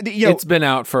 but it's been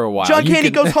out for a while. John Candy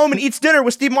goes home and eats dinner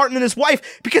with Steve Martin and his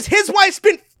wife because his wife's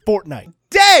been Fortnite.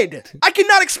 Dead! I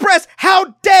cannot express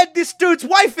how dead this dude's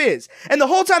wife is. And the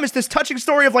whole time it's this touching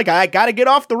story of like, I gotta get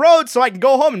off the road so I can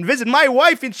go home and visit my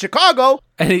wife in Chicago.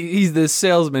 And he's this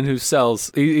salesman who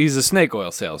he's a snake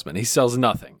oil salesman. He sells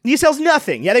nothing. He sells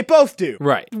nothing. Yeah, they both do.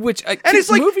 Right. Which, and it's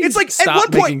like at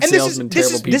one point, and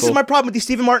this is my problem with these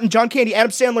Stephen Martin, John Candy,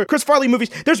 Adam Sandler, Chris Farley movies.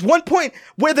 There's one point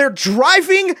where they're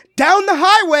driving down the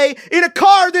highway in a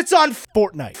car that's on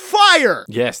Fortnite. Fire!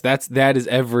 Yes, that is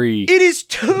every... It is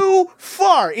too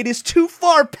far. It is too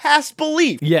far past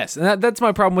belief. Yes, and that's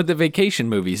my problem with the vacation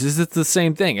movies, is it's the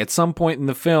same thing. At some point in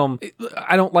the film,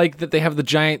 I don't like that they have the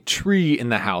giant tree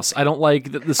in the house. I don't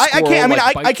like that the squirrel I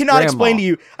cannot grandma. explain to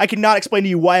you. I cannot explain to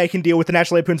you why I can deal with the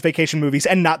National Lampoon's Vacation movies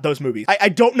and not those movies. I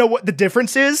don't know what the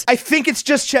difference is. I think it's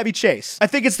just Chevy Chase. I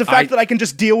think it's the fact that I can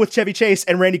just deal with Chevy Chase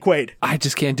and Randy Quaid. I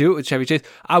just can't do it with Chevy Chase.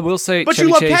 I will say, but Chevy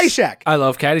you love Chase, Caddyshack. I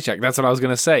love Caddyshack. That's what I was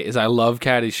gonna say. Is I love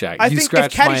Caddyshack. I think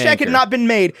if Caddyshack had not been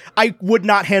made, I would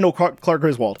not handle Clark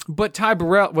Griswold. But Ty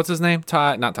Burrell, what's his name?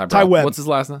 Ty Webb. What's his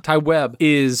last name? Ty Webb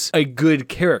is a good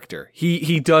character.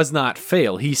 He does not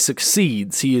fail. He succeeds.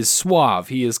 He is suave.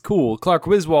 He is cool. Clark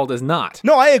Griswold is not.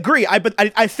 No, I agree. But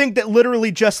I think that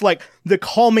literally just like the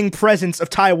calming presence of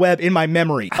Ty Webb in my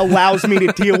memory allows me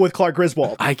to deal with Clark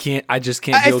Griswold. I just can't deal with Clark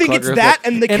Griswold. I think it's that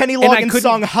and the Kenny Loggins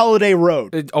song Holiday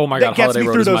Road. Oh my God, Holiday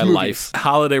Road is my life.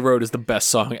 Holiday Road is the best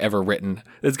song ever written.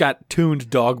 It's got tuned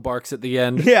dog barks at the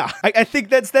end. Yeah, I think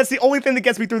that's the only thing that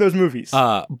gets me through those movies.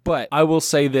 But I will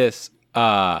say this.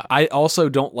 I also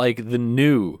don't like the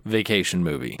new Vacation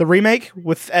movie. The remake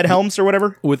with Ed Helms or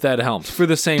whatever? With Ed Helms, for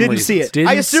the same reasons. Didn't see it.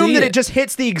 I assume that it just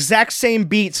hits the exact same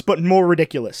beats, but more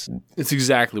ridiculous. It's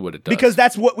exactly what it does. Because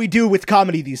that's what we do with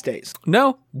comedy these days.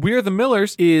 No, We're the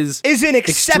Millers is an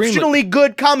exceptionally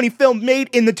good comedy film made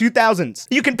in the 2000s.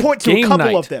 You can point to a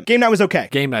couple of them. Game Night was okay.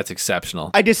 Game Night's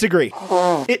exceptional. I disagree.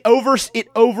 It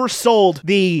oversold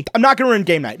the... I'm not going to ruin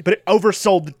Game Night, but it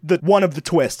oversold the one of the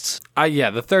twists. Yeah,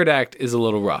 the third act is a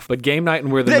little rough, but Game Night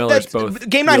and We're the Millers both.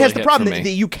 Game Night has the problem that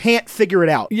you can't figure it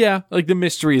out. Yeah, like the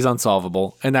mystery is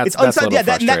unsolvable, and that's a little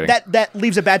frustrating. That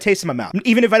leaves a bad taste in my mouth,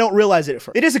 even if I don't realize it at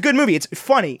first. It is a good movie. It's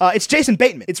funny. It's Jason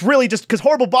Bateman. It's really just because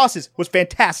Horrible Bosses was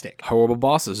fantastic. Horrible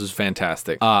Bosses was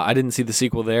fantastic. I didn't see the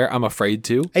sequel there. I'm afraid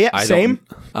to. Yeah, same.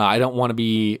 I don't want to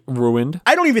be ruined.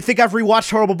 I don't even think I've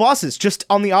rewatched Horrible Bosses, just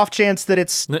on the off chance that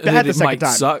it's had the second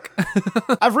time. Suck.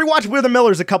 I've rewatched We're the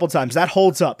Millers a couple times. That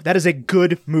holds up. That is a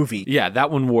good movie. Yeah,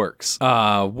 that one works.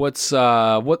 What's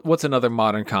another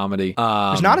modern comedy?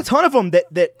 There's not a ton of them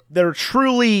that are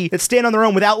truly that stand on their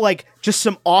own without like just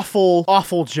some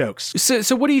awful jokes.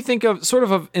 So what do you think of sort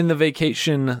of in the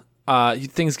Vacation?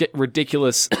 Things get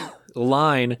ridiculous.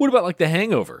 Line. What about like The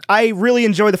Hangover? I really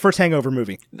enjoy the first Hangover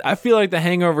movie. I feel like The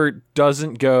Hangover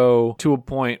doesn't go to a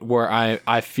point where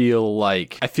I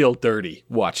feel dirty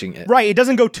watching it. Right, it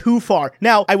doesn't go too far.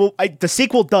 Now, the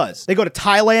sequel does. They go to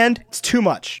Thailand. It's too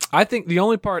much. I think the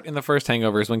only part in the first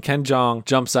Hangover is when Ken Jeong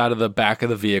jumps out of the back of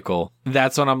the vehicle.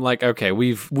 That's when I'm like, okay,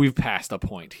 we've passed a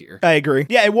point here. I agree.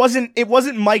 Yeah, it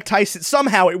wasn't Mike Tyson.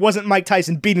 Somehow it wasn't Mike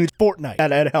Tyson beating Fortnite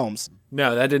at Ed Helms.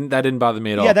 No, that didn't bother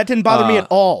me at all. Yeah, that didn't bother me at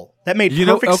all. That made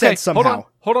perfect sense somehow.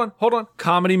 Hold on.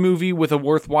 Comedy movie with a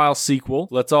worthwhile sequel.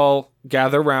 Let's all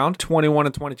gather around. 21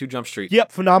 and 22 Jump Street.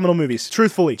 Yep, phenomenal movies.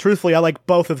 Truthfully, I like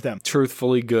both of them.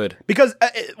 Truthfully good. Because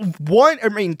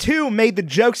 2 made the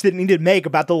jokes that it needed to make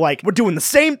about we're doing the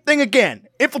same thing again.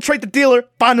 Infiltrate the dealer,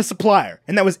 find a supplier.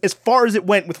 And that was as far as it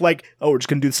went with we're just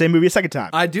going to do the same movie a second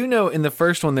time. I do know in the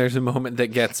first one there's a moment that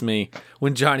gets me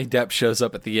when Johnny Depp shows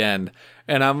up at the end.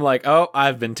 And I'm like, oh,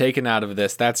 I've been taken out of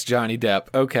this. That's Johnny Depp.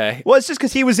 Okay. Well, it's just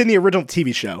because he was in the original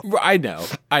TV show. I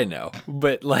know.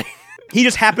 But he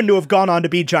just happened to have gone on to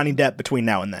be Johnny Depp between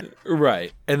now and then.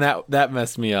 Right. And that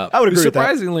messed me up. I would agree with that.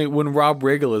 Surprisingly, when Rob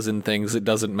Riggle is in things, it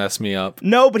doesn't mess me up.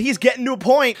 No, but he's getting to a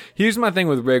point. Here's my thing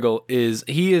with Riggle is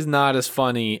he is not as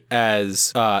funny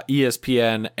as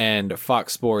ESPN and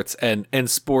Fox Sports and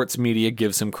sports media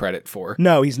gives him credit for.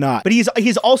 No, he's not. But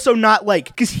he's also not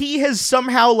because he has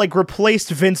somehow replaced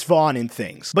Vince Vaughn in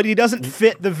things, but he doesn't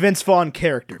fit the Vince Vaughn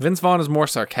character. Vince Vaughn is more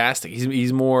sarcastic.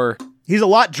 He's more... He's a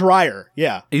lot drier,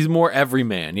 yeah. He's more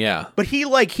everyman, yeah. But he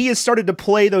has started to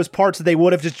play those parts that they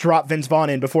would have just dropped Vince Vaughn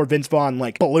in before Vince Vaughn,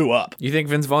 blew up. You think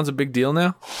Vince Vaughn's a big deal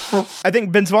now? I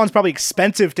think Vince Vaughn's probably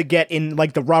expensive to get in,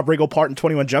 the Rob Riggle part in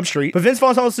 21 Jump Street. But Vince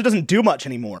Vaughn also doesn't do much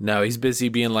anymore. No, he's busy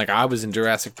being I was in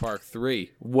Jurassic Park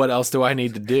 3. What else do I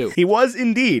need to do? He was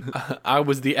indeed. I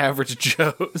was the average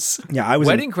Joe's. Yeah, I was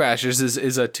Wedding Crashers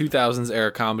is a 2000s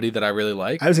era comedy that I really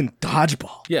like. I was in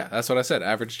Dodgeball. Yeah, that's what I said,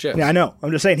 Average Joe. Yeah, I know.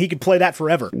 I'm just saying, he could play that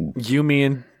forever. Not You Me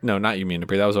and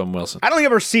Dupree. That was Owen Wilson. I don't think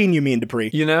I've ever seen You Me and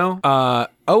Dupree.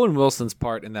 Owen Wilson's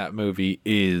part in that movie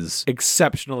is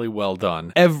exceptionally well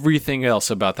done. Everything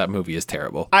else about that movie is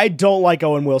terrible. I don't like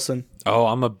Owen Wilson. Oh,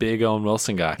 I'm a big Owen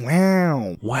Wilson guy.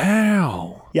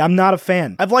 Wow. Yeah, I'm not a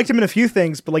fan. I've liked him in a few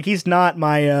things, but he's not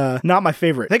my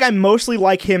favorite. I think I mostly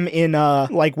like him in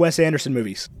Wes Anderson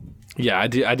movies. Yeah, I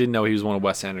didn't know he was one of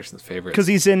Wes Anderson's favorites. Because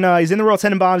he's in the Royal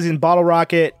Tenenbaums, he's in Bottle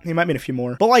Rocket, he might be in a few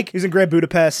more. But he's in Grand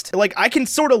Budapest. I can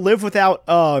sort of live without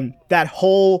that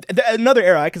whole another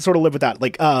era I can sort of live without.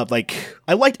 I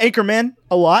liked Anchorman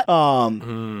a lot.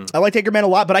 I liked Anchorman a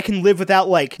lot, but I can live without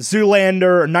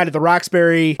Zoolander or Night at the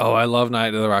Roxbury. Oh, I love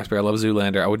Night at the Roxbury. I love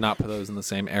Zoolander. I would not put those in the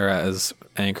same era as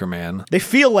Anchorman. They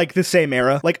feel like the same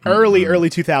era, early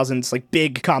 2000s,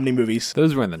 big comedy movies.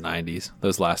 Those were in the 90s.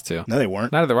 Those last two. No, they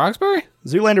weren't. Night at the Roxbury?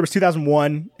 Zoolander was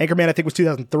 2001. Anchorman, I think, was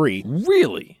 2003.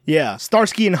 Really? Yeah.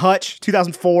 Starsky and Hutch,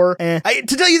 2004. To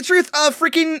tell you the truth,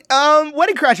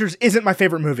 Wedding Crashers isn't my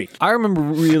favorite movie. I remember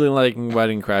really liking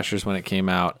Wedding Crashers when it came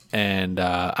out, and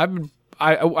I've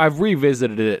I've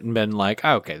revisited it and been like,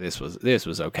 okay, this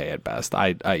was okay at best.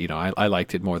 I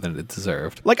liked it more than it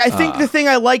deserved. Like, I think the thing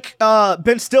I like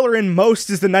Ben Stiller in most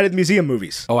is the Night at the Museum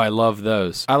movies. Oh, I love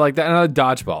those. I like that. And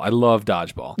Dodgeball. I love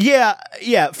Dodgeball.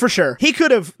 Yeah, for sure. They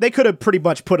could have pretty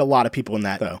much put a lot of people in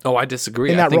that though. Oh, I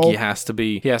disagree. I think he has to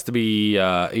be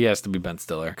Ben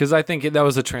Stiller, because I think that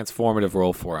was a transformative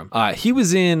role for him. He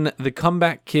was in The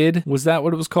Comeback Kid. Was that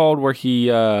what it was called? Where he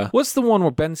what's the one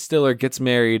where Ben Stiller gets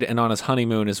married and on his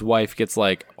honeymoon his wife gets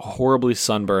like horribly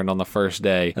sunburned on the first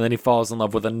day, and then he falls in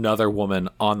love with another woman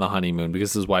on the honeymoon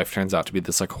because his wife turns out to be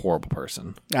this like horrible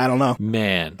person. I don't know.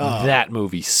 Man, that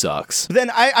movie sucks. But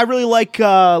then I really like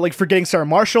Forgetting Sarah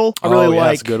Marshall.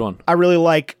 That's a good one. I really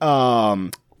like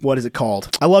what is it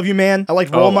called? I Love You Man. I like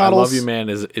Role Models. I Love You Man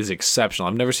is exceptional.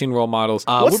 I've never seen Role Models.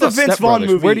 What's the Vince Vaughn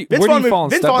movie? Where do you fall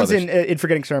in Vince Vaughn's in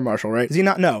Forgetting Sarah Marshall, right? Does he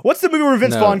not know? What's the movie where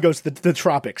Vince Vaughn goes to the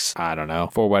tropics? I don't know.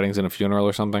 4 Weddings and a Funeral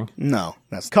or something? No,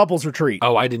 that's Couples Retreat.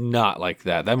 Oh, I did not like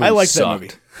that. That movie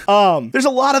sucked. That movie. There's a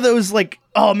lot of those like,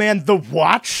 oh man, The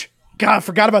Watch. God, I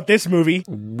forgot about this movie.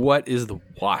 What is The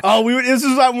Watch? Oh, this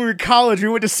is when we were in college. We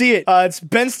went to see it. It's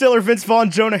Ben Stiller, Vince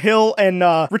Vaughn, Jonah Hill, and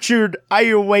Richard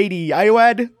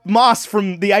Ayoade Moss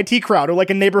from the IT Crowd, or like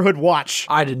a neighborhood watch.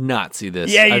 I did not see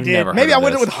this. Yeah, you did. Maybe I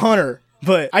went with Hunter,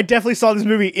 but I definitely saw this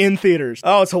movie in theaters.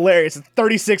 Oh, it's hilarious. It's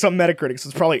 36 on Metacritic, so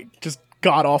it's probably just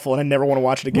god awful, and I never want to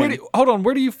watch it again. Hold on,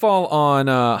 where do you fall on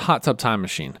Hot Tub Time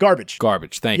Machine? Garbage.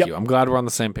 Thank you. I'm glad we're on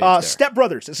the same page there. Step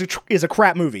Brothers is a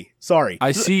crap movie. Sorry.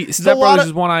 I see. Step Brothers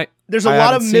is one There's a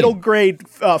lot of middle grade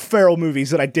Ferrell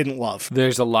movies that I didn't love.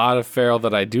 There's a lot of Ferrell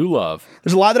that I do love.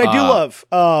 There's a lot that I do love.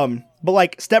 But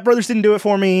like Step Brothers didn't do it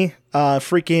for me.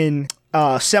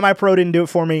 Semi-Pro didn't do it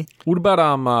for me. What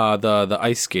about the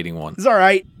ice skating one? It's all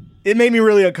right. It made me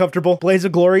really uncomfortable. Blades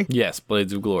of Glory. Yes,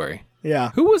 Blades of Glory.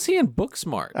 Yeah. Who was he in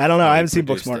Booksmart? I don't know. I haven't seen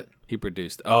Booksmart. He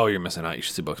produced. Oh, you're missing out. You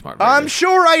should see Booksmart. I'm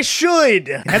sure I should.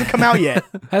 It hasn't come out yet.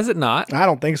 Has it not? I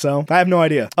don't think so. I have no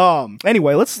idea.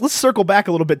 Anyway, let's circle back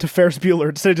a little bit to Ferris Bueller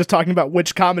instead of just talking about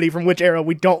which comedy from which era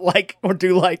we don't like or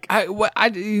do like.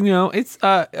 It's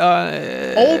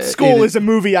Old School is a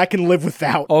movie I can live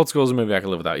without. Old School is a movie I can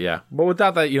live without. Yeah, but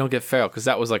without that, you don't get Ferrell because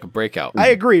that was like a breakout. I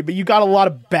agree, but you got a lot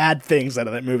of bad things out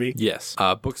of that movie. Yes.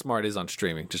 Booksmart is on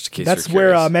streaming. Just in case. That's you're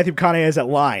curious. where Matthew McConaughey has that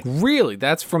line. Really?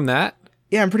 That's from that?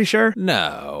 Yeah, I'm pretty sure.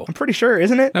 No. I'm pretty sure,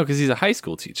 isn't it? No, because he's a high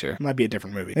school teacher. Might be a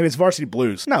different movie. Maybe it's Varsity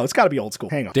Blues. No, it's got to be Old School.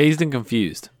 Hang on. Dazed and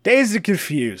Confused. Dazed and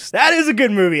Confused. That is a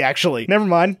good movie, actually. Never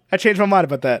mind. I changed my mind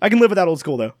about that. I can live without Old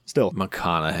School, though. Still.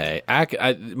 McConaughey.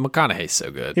 McConaughey's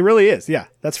so good. He really is. Yeah,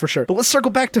 that's for sure. But let's circle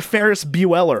back to Ferris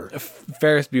Bueller.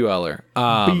 Ferris Bueller.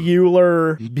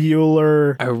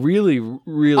 Bueller. I really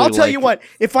I'll tell you what.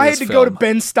 If I had to go to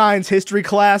Ben Stein's history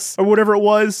class or whatever it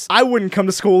was, I wouldn't come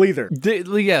to school either.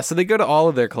 So they go to all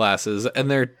of their classes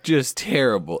and they're just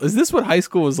terrible. Is this what high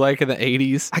school was like in the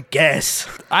 80s? I guess.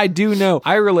 I do know.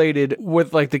 I related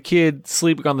with like the kid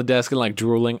sleeping on the desk and like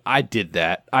drooling. I did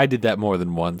that. I did that more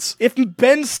than once. If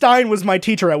Ben Stein was my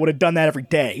teacher, I would have done that every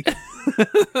day.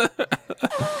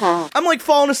 I'm like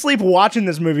falling asleep watching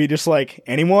this movie, just like,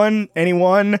 anyone?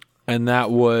 And that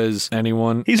was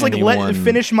anyone. He's like, let me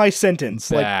finish my sentence.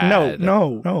 Bad. Like,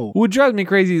 no. What drives me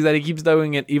crazy is that he keeps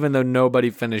doing it even though nobody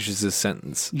finishes his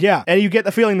sentence. Yeah, and you get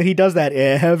the feeling that he does that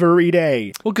every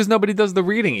day. Well, because nobody does the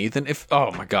reading, Ethan.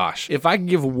 Oh my gosh. If I could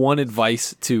give one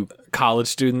advice to college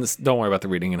students, don't worry about the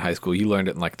reading in high school. You learned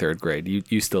it in like 3rd grade.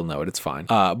 You still know it. It's fine.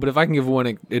 But if I can give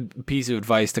one piece of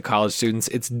advice to college students,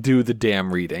 it's do the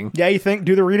damn reading. Yeah, you think?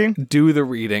 Do the reading? Do the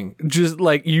reading. Just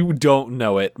like you don't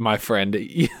know it, my friend.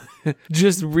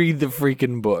 Just read the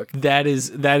freaking book. That is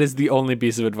the only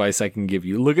piece of advice I can give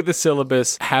you. Look at the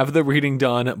syllabus, have the reading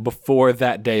done before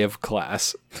that day of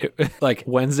class. Like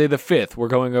Wednesday the 5th, we're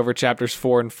going over chapters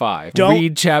 4 and 5.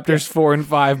 Read chapters 4 and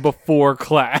 5 before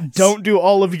class. Don't do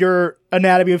all of your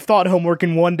Anatomy of Thought homework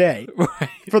in one day. Right.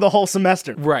 For the whole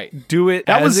semester. Right. Do it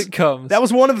as it comes. That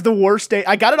was one of the worst days.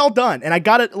 I got it all done, and I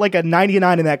got it like a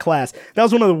 99 in that class. That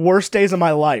was one of the worst days of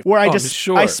my life, where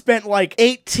I spent like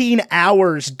 18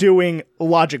 hours doing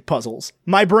logic puzzles.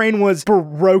 My brain was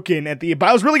broken but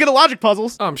I was really good at logic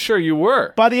puzzles. I'm sure you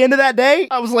were. By the end of that day,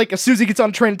 I was like, Susie gets on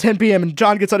a train at 10 p.m., and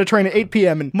John gets on a train at 8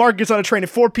 p.m., and Mark gets on a train at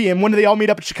 4 p.m. When do they all meet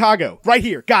up in Chicago? Right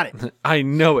here. Got it. I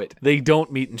know it. They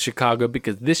don't meet in Chicago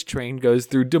because this train goes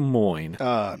through Des Moines.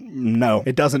 No,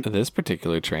 it doesn't. This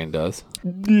particular train does.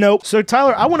 Nope. So,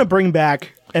 Tyler, I want to bring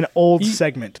back an old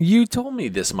segment. You told me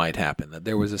this might happen, that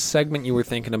there was a segment you were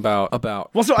thinking about.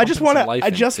 Well, so I just want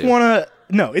to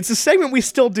No, it's a segment we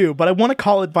still do, but I want to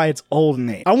call it by its old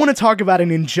name. I want to talk about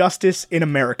an injustice in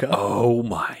America. Oh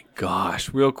my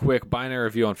gosh. Real quick, binary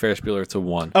review on Ferris Bueller. It's a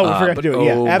 1. Oh, we forgot to do it.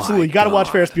 Yeah, absolutely. You got to watch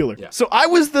Ferris Bueller. Yeah. So I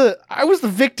was the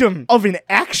victim of an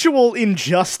actual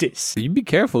injustice. You be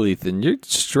careful, Ethan. You're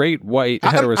straight, white,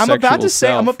 heterosexual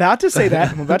I'm about to say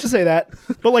that.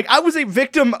 But like, I was a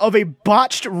victim of a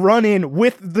botched run-in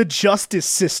with the justice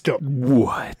system.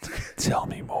 What? Tell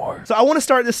me more. So I want to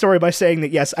start this story by saying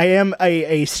that, yes, I am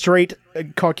a straight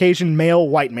Caucasian male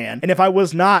white man. And if I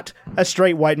was not a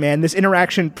straight white man, this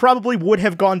interaction probably would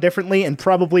have gone differently and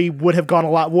probably would have gone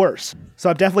a lot worse. So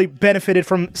I've definitely benefited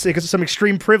from some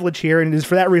extreme privilege here, and it is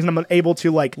for that reason I'm able to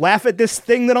like laugh at this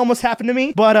thing that almost happened to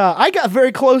me. But I got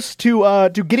very close to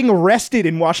getting arrested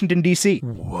in Washington, D.C.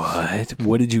 What?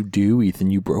 What did you do, Ethan?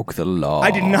 You broke the law.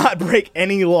 I did not break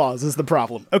any laws, is the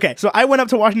problem. Okay, so I went up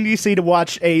to Washington, D.C. to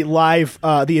watch a live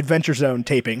The Adventure Zone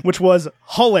taping, which was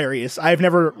hilarious. I've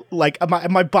never, like,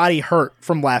 my body hurt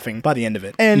from laughing by the end of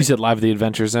it. And you said live The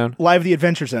Adventure Zone? Live The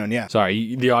Adventure Zone, yeah.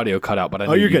 Sorry, the audio cut out, but I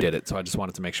knew you did it, so I just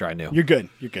wanted to make sure I knew. You're good.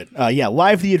 Yeah,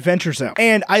 live The Adventure Zone.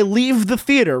 And I leave the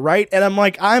theater, right? And I'm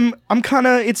like, I'm kind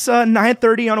of, it's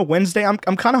 9:30 on a Wednesday. I'm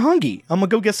kind of hungry. I'm gonna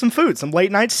go get some food, some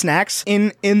late night snacks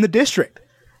in the district.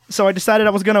 So I decided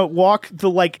I was gonna walk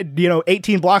the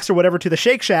 18 blocks or whatever to the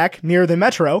Shake Shack near the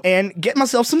metro and get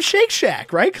myself some Shake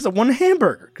Shack, right? Because I want a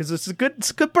hamburger, because it's a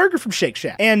good burger from Shake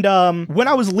Shack. And when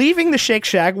I was leaving the Shake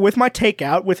Shack with my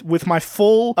takeout, with my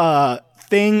full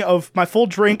thing of my full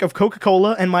drink of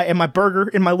Coca-Cola and my burger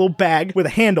in my little bag with a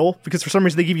handle, because for some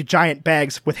reason they give you giant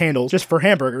bags with handles just for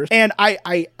hamburgers, and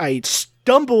I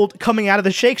stumbled coming out of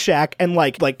the Shake Shack and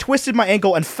like twisted my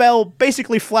ankle and fell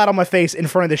basically flat on my face in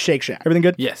front of the Shake Shack. Everything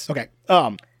good? Yes. Okay.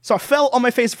 So I fell on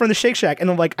my face in front of the Shake Shack, and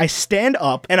then like I stand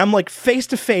up and I'm like face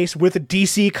to face with a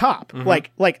DC cop,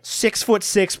 like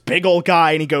 6'6", big old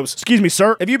guy, and he goes, "Excuse me,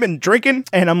 sir, have you been drinking?"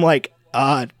 And I'm like,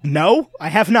 no, I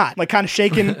have not. Like kind of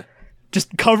shaking.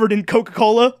 Just covered in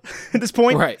Coca-Cola at this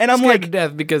point. Right. And I'm scared like to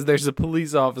death because there's a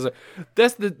police officer.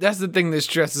 That's the thing that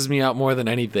stresses me out more than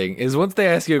anything, is once they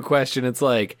ask you a question, it's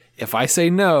like, if I say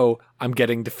no, I'm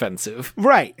getting defensive.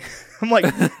 Right. I'm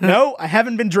like, no, I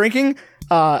haven't been drinking.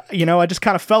 I just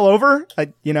kind of fell over,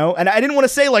 and I didn't want to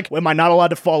say, like, am I not allowed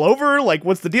to fall over? Like,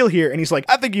 what's the deal here? And he's like,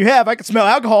 I think you have. I can smell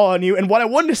alcohol on you. And what I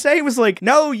wanted to say was like,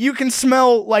 no, you can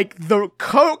smell, like, the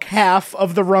Coke half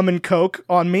of the rum and Coke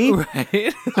on me.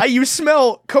 Right. You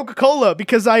smell Coca-Cola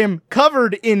because I am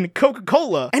covered in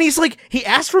Coca-Cola. And he's like, he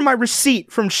asked for my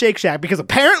receipt from Shake Shack because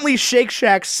apparently Shake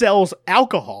Shack sells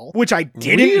alcohol, which I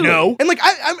didn't know. And like,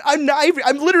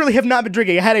 I literally have not been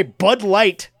drinking. I had a Bud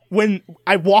Light when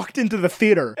I walked into the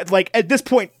theater, at this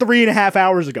point, 3.5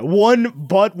 hours ago. One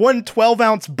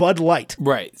 12-ounce Bud Light.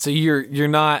 Right. So you're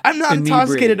not I'm not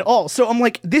intoxicated at all. So I'm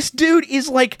like, this dude is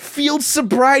like field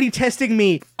sobriety testing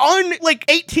me on like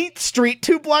 18th Street,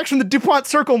 2 blocks from the DuPont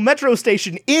Circle metro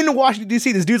station in Washington,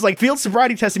 D.C. This dude's like field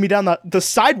sobriety testing me down the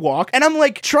sidewalk. And I'm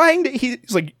like trying to,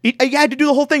 he's like, he had to do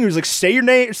the whole thing. He was like, say your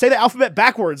name, say the alphabet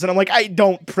backwards. And I'm like, I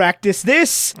don't practice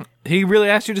this. He really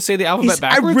asked you to say the alphabet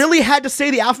backwards? I really had to say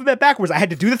the alphabet backwards. I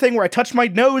had to do the thing where I touched my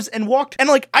nose and walked, and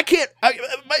like, I can't,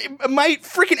 my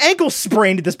freaking ankle's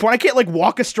sprained at this point. I can't like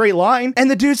walk a straight line. And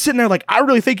the dude's sitting there like, I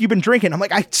really think you've been drinking. I'm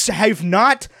like, I have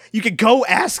not. You could go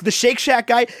ask the Shake Shack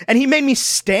guy. And he made me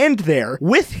stand there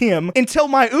with him until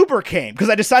my Uber came,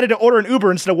 because I decided to order an Uber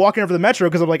instead of walking over to the metro,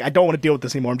 because I'm like, I don't want to deal with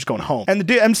this anymore. I'm just going home. And the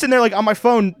dude, I'm sitting there like on my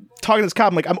phone talking to this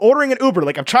cop. I'm like, I'm ordering an Uber.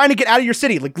 Like, I'm trying to get out of your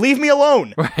city. Like, leave me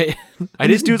alone. Right. I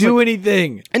didn't do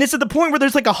anything. And it's at the point where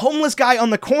there's like a homeless guy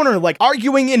on the corner, like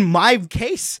arguing in my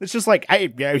case. It's just like,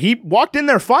 he walked in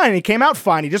there fine. He came out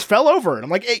fine. He just fell over. And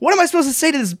I'm like, hey, what am I supposed to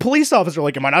say to this police officer?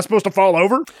 Like, am I not supposed to fall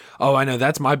over? Oh, I know.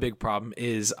 That's my big problem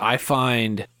is I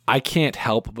find I can't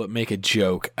help but make a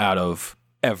joke out of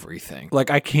everything. Like,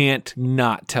 I can't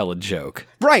not tell a joke.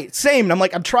 Right, same. And I'm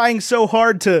like, I'm trying so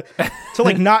hard to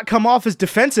like not come off as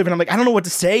defensive, and I'm like, I don't know what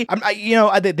to say.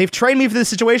 They've trained me for this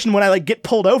situation when I like get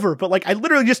pulled over, but like I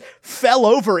literally just fell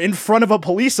over in front of a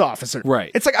police officer.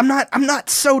 Right. It's like I'm not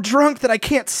so drunk that I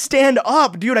can't stand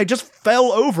up, dude. I just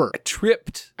fell over. I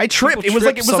tripped. It was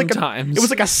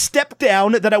like a step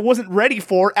down that I wasn't ready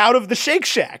for out of the Shake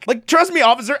Shack. Like, trust me,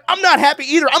 officer, I'm not happy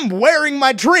either. I'm wearing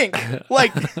my drink.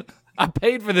 Like, I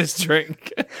paid for this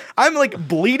drink. I'm like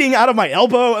bleeding out of my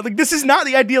elbow. Like, this is not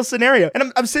the ideal scenario.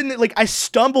 And I'm sitting there, like, I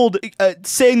stumbled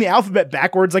saying the alphabet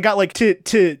backwards. I got like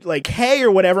to like hey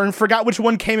or whatever and forgot which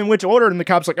one came in which order. And the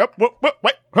cop's like, oh,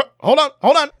 what? hold on.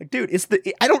 Like, dude,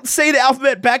 I don't say the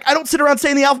alphabet back. I don't sit around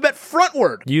saying the alphabet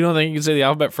frontward. You don't think you can say the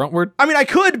alphabet frontward? I mean, I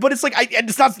could, but it's like,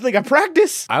 it's not something I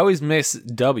practice. I always miss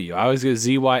W. I always go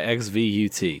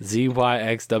ZYXVUT.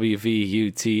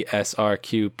 ZYXWVUT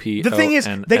SRQP. The thing is,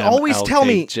 they always tell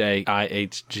me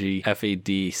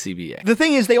JIHGFADCBA. The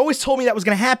thing is, they always told me that was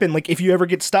going to happen, like, if you ever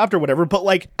get stopped or whatever, but,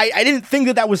 like, I didn't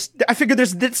think that was, I figured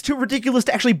that's too ridiculous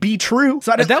to actually be true.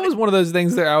 So that was one of those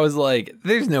things that I was like,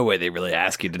 there's no way they really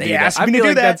ask you to do that. They asked me to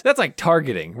do that. That's like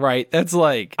targeting, right? That's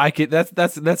like,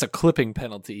 that's a clipping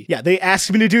penalty. Yeah, they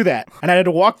asked me to do that. And I had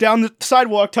to walk down the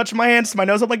sidewalk, touch my hands to my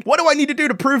nose. I'm like, what do I need to do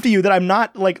to prove to you that I'm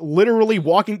not, like, literally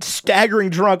staggering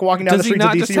drunk, walking down the streets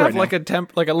of DC right now? Does he not just have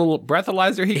like a little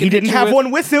breathalyzer he didn't have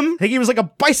one with him. I think he was like a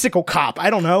bicycle cop. I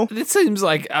don't know. It seems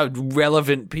like a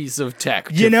relevant piece of tech.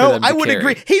 I would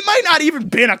agree. He might not even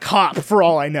been a cop for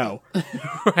all I know.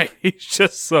 Right. He's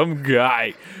just some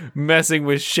guy messing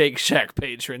with Shake Shack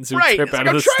patrons who trip out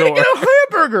of the store. I'm trying to get a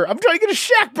hamburger. I'm trying to get a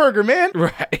Shack burger, man.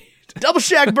 Right. Double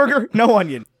Shack burger, no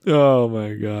onion. Oh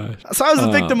my gosh. So I was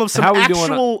a victim of some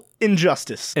actual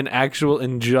injustice. An actual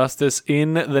injustice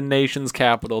in the nation's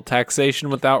capital. Taxation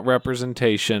without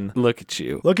representation. Look at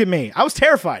you. Look at me. I was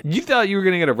terrified. You thought you were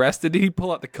going to get arrested? Did he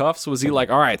pull out the cuffs? Was he like,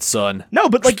 all right, son? No,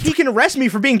 but like he can arrest me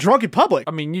for being drunk in public.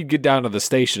 I mean, you'd get down to the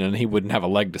station and he wouldn't have a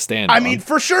leg to stand on. I mean,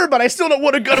 for sure, but I still don't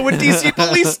want to go to a DC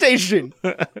police station.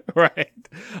 Right.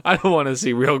 I don't want to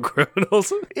see real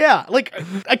criminals. Yeah, like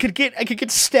I could get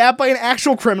stabbed by an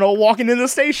actual criminal walking into the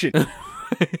station.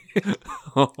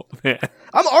 Oh man,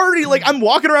 I'm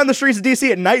walking around the streets of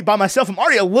DC at night by myself. I'm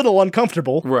already a little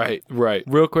uncomfortable. Right.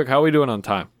 Real quick, how are we doing on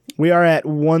time? We are at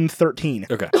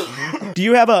 1:13. Okay. Do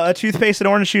you have a toothpaste and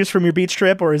orange juice from your beach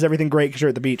trip, or is everything great because you're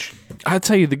at the beach? I'll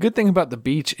tell you, the good thing about the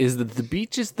beach is that the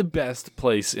beach is the best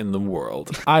place in the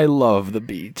world. I love the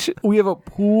beach. We have a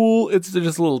pool. It's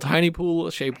just a little tiny pool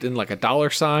shaped in like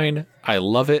a $sign. I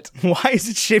love it. Why is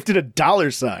it shaped in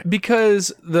a $sign?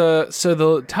 Because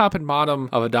the top and bottom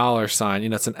of a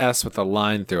 $sign, it's an S with a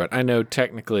line through it. I know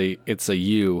technically it's a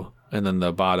U. And then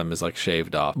the bottom is like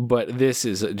shaved off. But this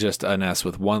is just an S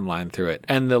with one line through it.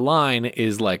 And the line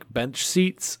is like bench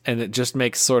seats, and it just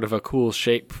makes sort of a cool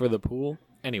shape for the pool.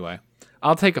 Anyway,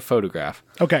 I'll take a photograph.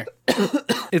 Okay.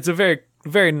 It's a very,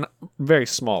 very, very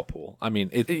small pool. I mean,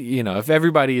 if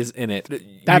everybody is in it,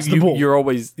 that's the pool.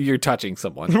 You're touching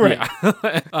someone. Right.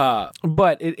 Yeah.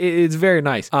 But it's very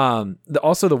nice.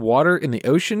 Also, the water in the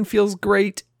ocean feels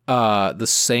great. The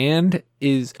sand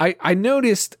is, I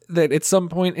noticed that at some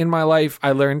point in my life,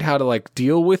 I learned how to like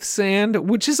deal with sand,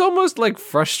 which is almost like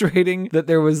frustrating that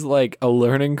there was like a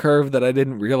learning curve that I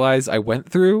didn't realize I went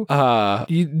through. Do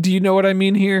you know what I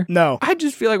mean here? No. I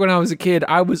just feel like when I was a kid,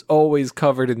 I was always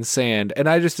covered in sand, and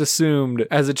I just assumed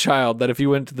as a child that if you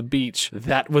went to the beach,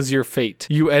 that was your fate.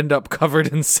 You end up covered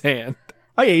in sand.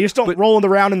 Oh yeah, you just don't roll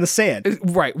around in the sand.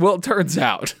 Right. Well, it turns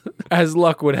out, as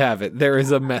luck would have it, there is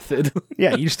a method.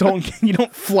 Yeah, you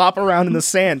don't flop around in the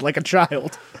sand like a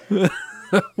child.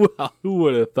 Well, who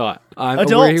would have thought?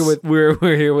 Adults.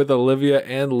 We're here with Olivia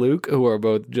and Luke, who are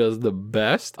both just the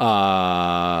best.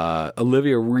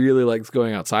 Olivia really likes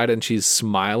going outside, and she's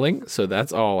smiling, so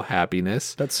that's all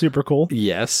happiness. That's super cool.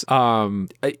 Yes.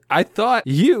 I thought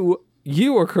you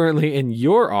are currently in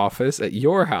your office at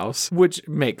your house, which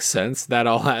makes sense. That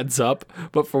all adds up.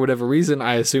 But for whatever reason,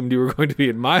 I assumed you were going to be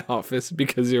in my office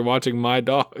because you're watching my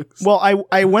dogs. Well,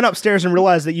 I went upstairs and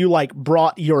realized that you like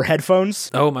brought your headphones.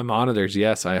 Oh, my monitors.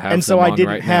 Yes, I have. And so I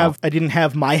didn't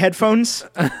have my headphones.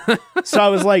 So I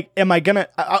was like, am I gonna?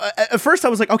 At first, I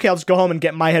was like, okay, I'll just go home and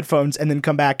get my headphones and then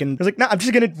come back. And I was like, no, I'm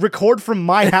just gonna record from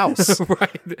my house,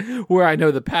 right, where I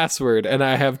know the password and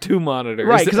I have two monitors.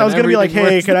 Right, because I was gonna be like,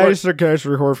 hey, can I just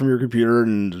record from your computer?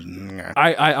 And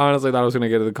I honestly thought I was gonna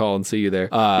get to the call and see you there.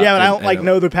 Yeah, but I don't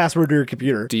know the password to your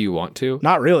computer. Do you want to?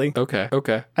 Not really. Okay.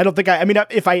 I don't think I mean,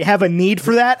 if I have a need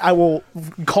for that, I will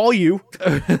call you.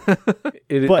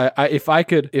 If I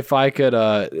could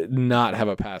not have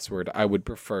a password, I would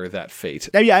prefer that fate.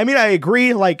 Yeah, I mean, I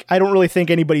agree. Like, I don't really think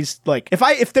anybody's like,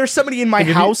 if there's somebody in my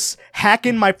house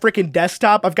hacking my freaking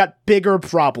desktop, I've got bigger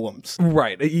problems.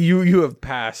 Right. You have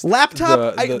passed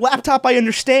laptop. Laptop, I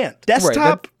understand.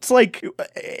 Desktop, it's like,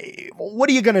 what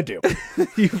are you gonna do?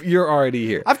 You're already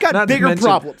here. I've got bigger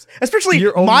problems, especially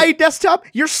my desktop.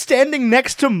 You're standing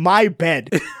next to my bed.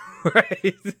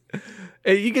 Right.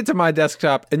 You get to my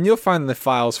desktop and you'll find the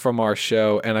files from our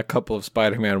show and a couple of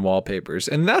Spider-Man wallpapers,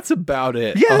 and that's about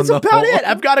it. Yeah, that's about it.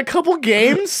 I've got a couple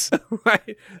games.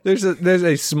 Right. There's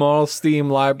a small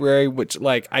Steam library, which,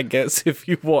 like, I guess if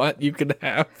you want, you can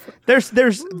have.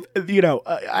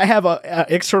 I have a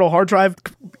external hard drive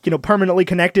permanently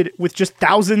connected with just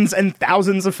thousands and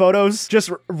thousands of photos,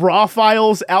 just raw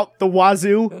files out the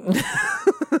wazoo.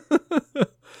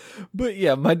 But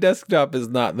yeah, my desktop is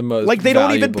not the most like they valuable.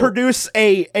 don't even produce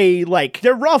a like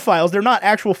they're raw files. They're not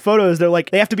actual photos. They're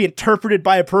like they have to be interpreted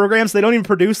by a program. So they don't even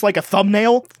produce like a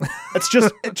thumbnail. It's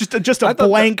just a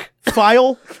blank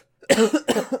file.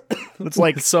 It's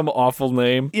like some awful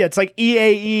name. Yeah, it's like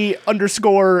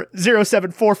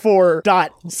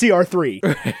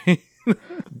EAE_0744.CR3.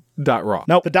 .raw.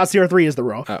 Nope, the .CR3 is the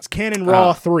raw. It's Canon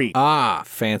RAW 3.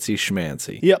 Fancy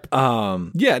schmancy. Yep.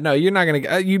 Yeah, no, you're not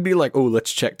gonna. You'd be like, oh,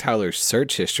 let's check Tyler's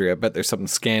search history. I bet there's something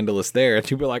scandalous there. And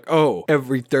you'd be like, oh,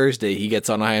 every Thursday he gets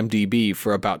on IMDb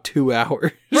for about 2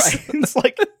 hours. Right. It's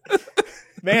like,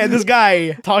 man, this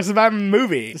guy talks about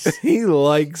movies. He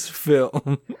likes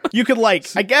film. You could I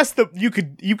guess you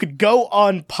could go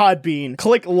on Podbean,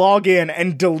 click login,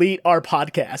 and delete our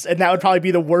podcast, and that would probably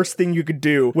be the worst thing you could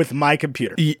do with my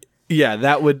computer. Yeah,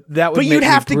 that would. But make you'd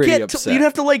have to you'd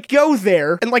have to go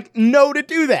there and know to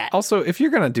do that. Also, if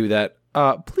you're gonna do that,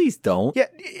 please don't. Yeah,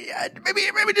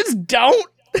 maybe just don't.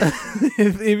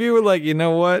 if you were like, you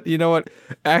know what,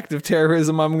 act of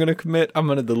terrorism I'm gonna commit, I'm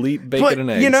gonna delete bacon and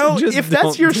eggs. Just if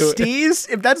that's your steez,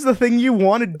 if that's the thing you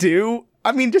want to do,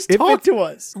 I mean, just talk to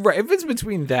us. Right. If it's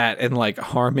between that and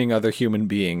harming other human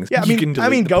beings, yeah, I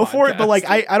mean, go for it. But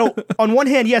I don't. On one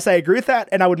hand, yes, I agree with that,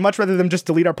 and I would much rather them just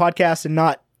delete our podcast and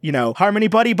not harm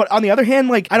anybody. But on the other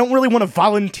hand, I don't really want to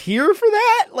volunteer for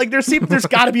that. There's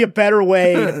got to be a better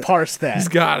way to parse that. There's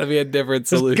got to be a different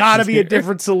solution. There's got to be a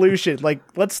different solution.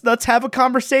 Let's have a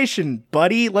conversation,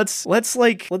 buddy. Let's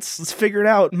figure it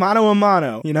out mano a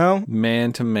mano.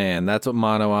 Man to man. That's what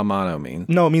mano a mano means.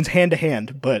 No, it means hand to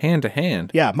hand. But hand to hand.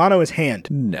 Yeah, mano is hand.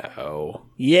 No.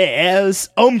 Yes,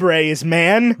 hombre is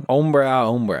man. Hombre a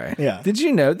hombre. Yeah. Did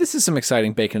you know, this is some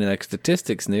exciting bacon and egg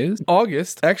statistics news.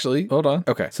 August, actually, hold on.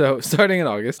 Okay, so starting in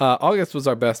August, August was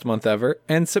our best month ever,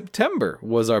 and September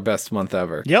was our best month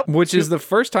ever. Yep. Which is the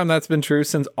first time that's been true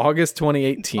since August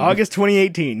 2018. August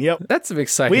 2018, yep. That's some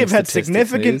exciting We have had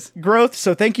significant growth,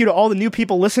 so thank you to all the new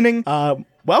people listening.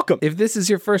 Welcome. If this is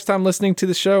your first time listening to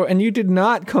the show and you did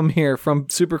not come here from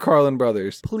Super Carlin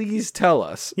Brothers, please tell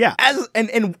us. Yeah.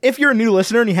 And if you're a new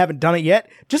listener and you haven't done it yet,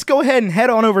 just go ahead and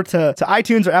head on over to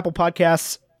iTunes or Apple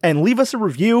Podcasts and leave us a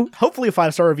review, hopefully a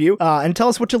 5-star review, and tell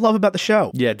us what you love about the show.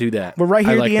 Yeah, do that. We're right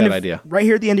here at the end of right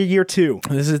here at the end of year 2.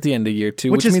 This is the end of year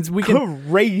 2, which means we can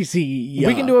crazy.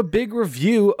 We can do a big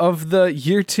review of the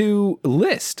year 2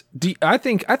 list. I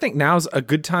think now's a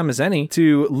good time as any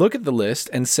to look at the list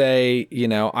and say,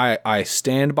 I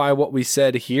stand by what we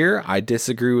said here. I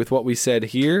disagree with what we said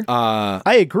here.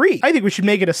 I agree. I think we should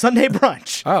make it a Sunday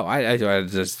brunch. Oh, I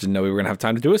just didn't know we were gonna have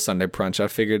time to do a Sunday brunch. I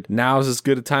figured now's as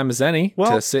good a time as any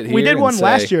to sit here. We did one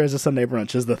last year as a Sunday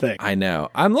brunch, is the thing. I know.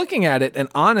 I'm looking at it, and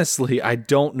honestly, I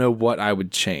don't know what I would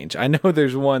change. I know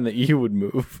there's one that you would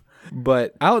move.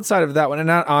 But outside of that one, and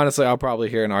honestly, I'll probably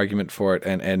hear an argument for it,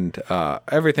 and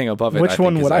everything above it. Which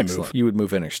one would I move? You would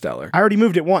move Interstellar. I already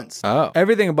moved it once. Oh,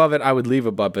 everything above it, I would leave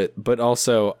above it, but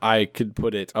also I could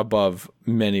put it above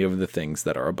many of the things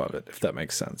that are above it, if that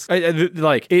makes sense.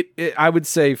 I would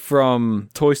say from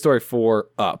Toy Story 4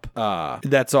 up,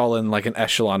 that's all in an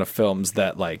echelon of films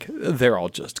that they're all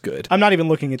just good. I'm not even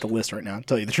looking at the list right now, to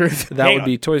tell you the truth. That would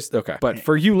be Toy Story. Okay, but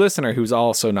for you listener who's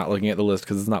also not looking at the list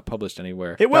because it's not published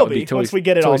anywhere, it will be once we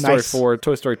get it all nice. Toy Story 4,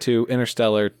 Toy Story 2,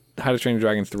 Interstellar, How to Train Your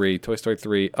Dragon 3, Toy Story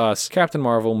 3, Us, Captain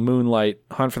Marvel, Moonlight,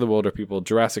 Hunt for the Wilder People,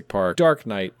 Jurassic Park, Dark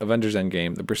Knight, Avengers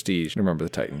Endgame, The Prestige, and Remember the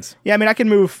Titans. Yeah, I mean, I can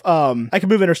move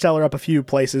Interstellar up a few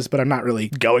places, but I'm not really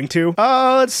going to.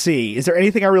 Let's see. Is there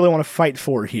anything I really want to fight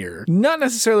for here? Not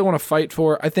necessarily want to fight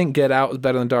for. I think Get Out is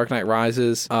better than Dark Knight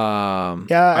Rises. We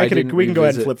can go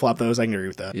ahead and flip-flop those. I can agree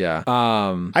with that. Yeah.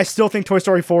 I still think Toy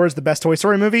Story 4 is the best Toy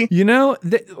Story movie.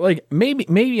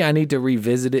 Maybe I need to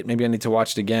revisit it. Maybe I need to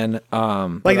watch it again.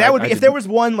 That would be, if there was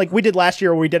one like we did last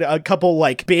year where we did a couple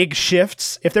big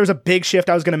shifts. If there was a big shift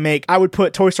I was going to make, I would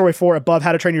put Toy Story 4 above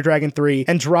How to Train Your Dragon 3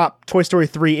 and drop Toy Story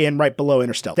 3 in right below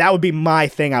Interstellar. That would be my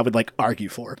thing I would argue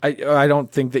for. I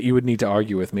don't think that you would need to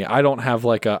argue with me. I don't have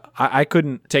I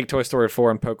couldn't take Toy Story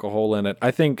 4 and poke a hole in it. I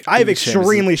think I have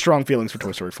extremely strong feelings for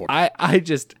Toy Story 4.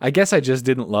 I guess I just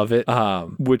didn't love it,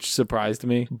 which surprised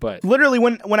me. But literally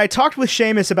when I talked with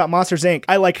Seamus about Monsters Inc.,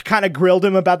 I kind of grilled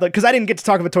him about because I didn't get to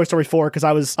talk about Toy Story 4 because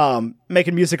I was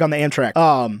making music on the Amtrak.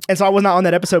 And so I was not on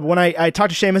that episode. But when I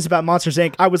talked to Seamus about Monsters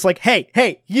Inc., I was like, hey,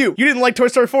 you didn't like Toy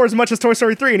Story 4 as much as Toy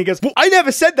Story 3. And he goes, well, I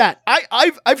never said that.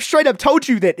 I've straight up told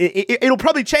you that it'll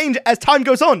probably change as time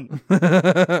goes on.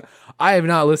 I have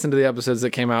not listened to the episodes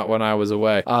that came out when I was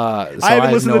away. I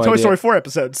haven't listened to the Toy Story 4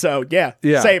 episode. So yeah.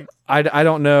 Same. I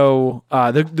don't know.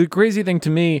 The crazy thing to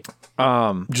me,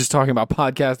 just talking about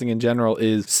podcasting in general,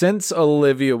 is since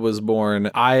Olivia was born,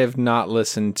 I have not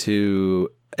listened to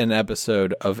an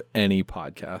episode of any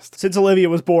podcast. Since Olivia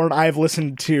was born, I have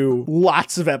listened to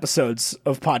lots of episodes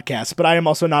of podcasts, but I am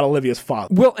also not Olivia's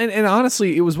father. Well, and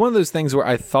honestly, it was one of those things where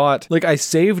I thought, like, I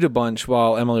saved a bunch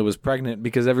while Emily was pregnant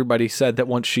because everybody said that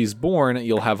once she's born,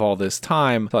 you'll have all this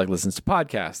time to, like, listen to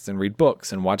podcasts and read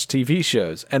books and watch TV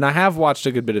shows. And I have watched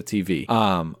a good bit of TV.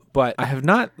 But I have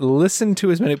not listened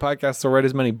to as many podcasts or read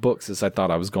as many books as I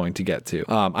thought I was going to get to.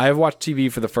 I have watched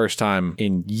TV for the first time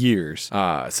in years.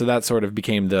 So that sort of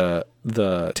became the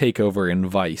takeover in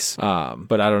Vice.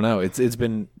 But I don't know. It's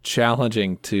been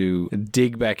challenging to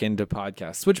dig back into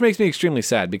podcasts, which makes me extremely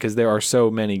sad because there are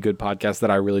so many good podcasts that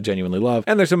I really genuinely love.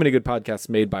 And there's so many good podcasts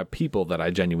made by people that I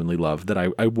genuinely love that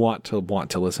I want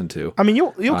to listen to. I mean,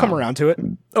 you'll come around to it.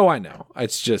 Oh, I know.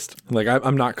 It's just like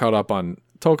I'm not caught up on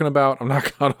talking about. I'm not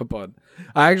caught up on.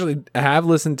 I actually have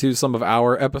listened to some of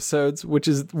our episodes, which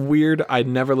is weird. I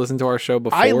never listened to our show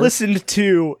before. I listened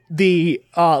to the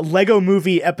Lego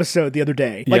Movie episode the other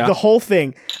day, like the whole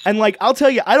thing. And like, I'll tell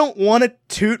you, I don't want to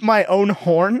toot my own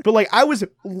horn, but like I was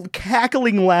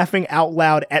cackling, laughing out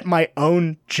loud at my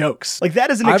own jokes. Like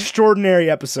that is an extraordinary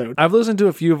episode. I've listened to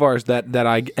a few of ours that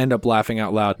I end up laughing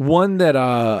out loud. One that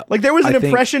like there was an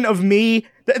impression of me.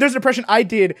 There's an impression I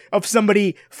did of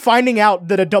somebody finding out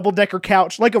that a double-decker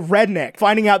couch, like a redneck,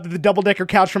 finding out that the double-decker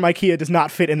couch from IKEA does not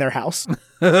fit in their house.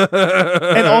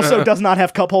 And also does not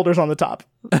have cup holders on the top.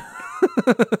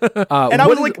 And I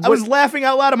was laughing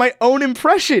out loud at my own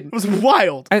impression. It was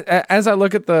wild. As I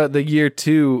look at the year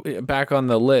 2 back on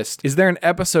the list, is there an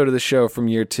episode of the show from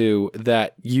year 2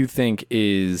 that you think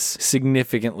is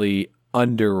significantly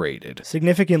underrated?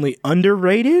 Significantly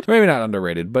underrated? Maybe not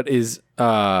underrated, but is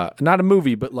not a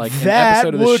movie, but like an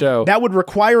episode of the show. That would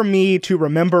require me to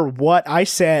remember what I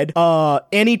said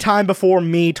any time before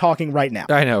me talking right now.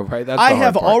 I know, right? That's I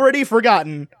have already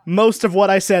forgotten most of what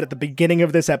I said at the beginning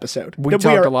of this episode. We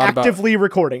are actively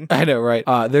recording. I know, right?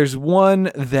 There's one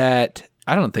that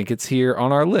I don't think it's here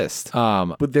on our list.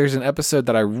 But there's an episode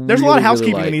that there's a lot of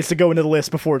housekeeping that needs to go into the list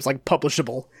before it's like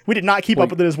publishable. We did not keep up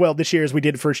with it as well this year as we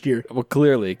did first year. Well,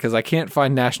 clearly, because I can't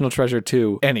find National Treasure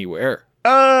 2 anywhere.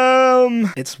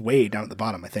 It's way down at the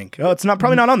bottom, I think. Oh, it's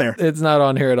probably not on there. It's not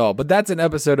on here at all. But that's an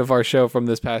episode of our show from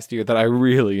this past year that I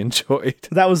really enjoyed.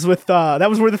 That was where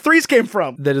the threes came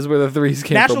from. That is where the threes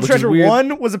came National from. National Treasure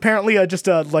 1 was apparently just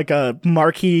a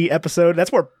marquee episode.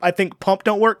 That's where I think Pump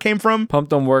Don't Work came from. Pump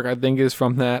Don't Work, I think, is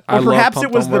from that. Or perhaps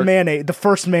it was the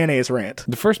first mayonnaise rant.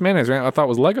 The first mayonnaise rant I thought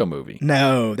was Lego Movie.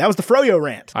 No, that was the Froyo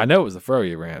rant. I know it was the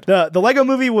Froyo rant. The Lego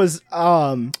Movie was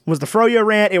the Froyo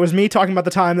rant. It was me talking about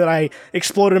the time that I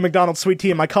exploded a McDonald's sweet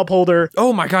tea in my cup holder.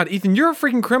 Oh my God, Ethan, you're a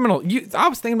freaking criminal. I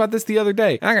was thinking about this the other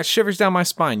day, and I got shivers down my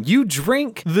spine. You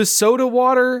drink the soda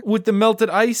water with the melted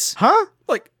ice? Huh?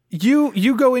 Like,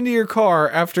 you go into your car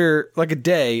after like a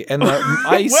day and the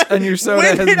ice on your soda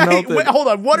has melted. Hold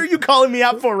on, what are you calling me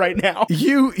out for right now?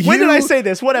 When did I say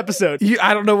this? What episode?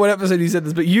 I don't know what episode you said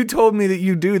this, but you told me that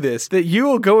you do this, that you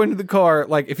will go into the car,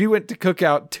 like if you went to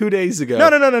Cookout 2 days ago.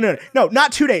 No,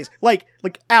 not 2 days. Like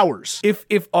hours.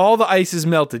 If all the ice is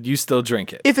melted, you still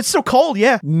drink it. If it's still cold,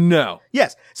 yeah. No.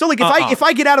 Yes. So like if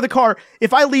I get out of the car,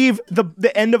 if I leave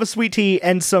the end of a sweet tea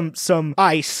and some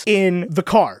ice in the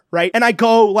car, right? And I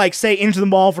go like say into the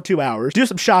mall for 2 hours, do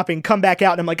some shopping, come back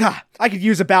out, and I'm like, I could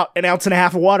use about an ounce and a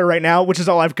half of water right now, which is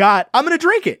all I've got. I'm gonna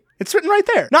drink it. It's sitting right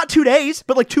there. Not 2 days,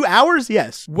 but like 2 hours,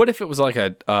 yes. What if it was like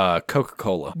a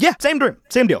Coca-Cola? Yeah, same drink,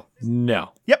 same deal.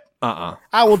 No. Yep.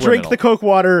 I will drink the Coke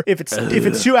water. If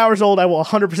it's 2 hours old, I will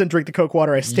 100% drink the Coke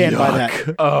water. I stand by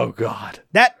that. Oh God.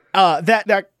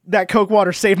 That Coke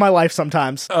water saved my life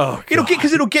sometimes. Oh, God.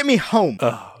 It'll get me home.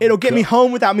 It'll get me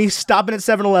home without me stopping at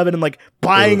 7-Eleven and like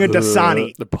buying a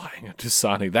Dasani. Buying a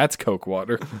Dasani. That's Coke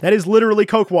water. That is literally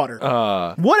Coke water.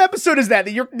 What episode is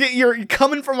that you're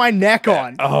coming for my neck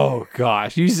on? Oh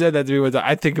gosh, you said that to me one time.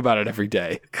 I think about it every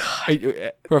day.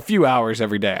 For a few hours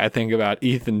every day, I think about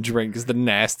Ethan drinks the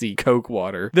nasty Coke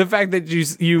water. The fact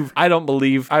that I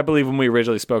believe when we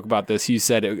originally spoke about this, you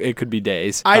said it could be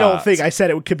days. I don't think I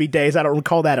said it could be days. I don't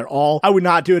recall that at all. I would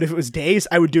not do it if it was days.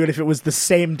 I would do it if it was the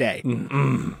same day.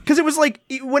 Because it was like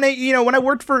when I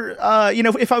worked for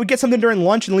if I would get something during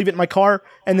lunch and leave it in my car,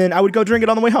 and then I would go drink it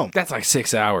on the way home. That's like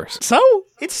 6 hours. So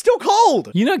it's still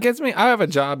cold. You know what gets me? I have a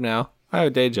job now. I have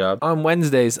a day job. On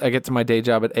Wednesdays, I get to my day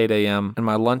job at 8 a.m. and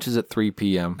my lunch is at 3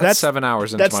 p.m. That's 7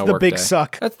 hours into my workday. That's the big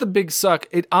suck. That's the big suck.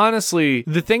 It honestly,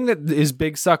 the thing that is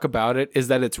big suck about it is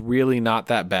that it's really not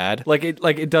that bad. Like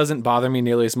it doesn't bother me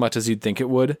nearly as much as you'd think it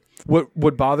would.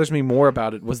 What bothers me more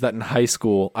about it was that in high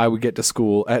school, I would get to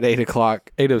school at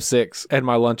 8:06, and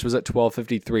my lunch was at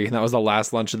 12:53, and that was the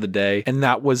last lunch of the day, and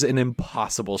that was an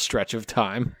impossible stretch of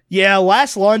time. Yeah,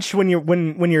 last lunch when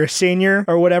you're a senior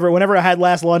or whatever, whenever I had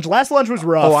last lunch was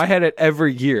rough. Oh, I had it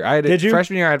every year. I had Did it you?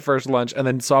 freshman year, I had first lunch, and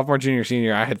then sophomore, junior,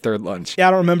 senior, I had third lunch. Yeah,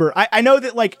 I don't remember. I know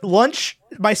that like lunch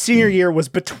my senior year was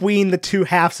between the two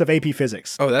halves of AP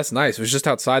Physics. Oh, that's nice. It was just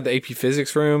outside the AP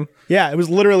Physics room. Yeah, it was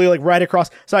literally like right across.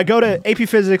 So I go to AP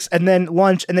Physics and then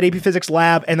lunch and then AP Physics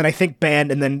lab and then I think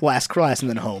band and then last class and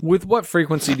then home. With what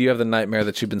frequency do you have the nightmare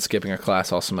that you've been skipping a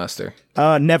class all semester?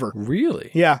 Never.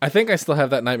 Really? Yeah. I think I still have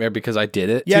that nightmare because I did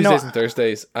it. Yeah, Tuesdays and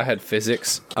Thursdays, I had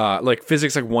physics, like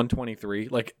physics like 123,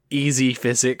 like easy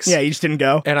physics. Yeah, you just didn't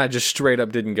go. And I just straight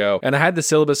up didn't go. And I had the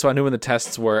syllabus, so I knew when the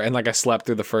tests were, and like I slept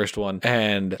through the first one.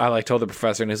 And I like told the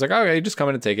professor, and he's like, okay, just come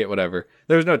in and take it, whatever.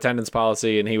 There was no attendance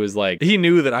policy, and he was like, he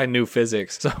knew that I knew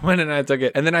physics. So I went and I took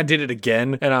it. And then I did it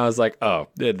again, and I was like, oh,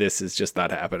 this is just not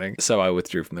happening. So I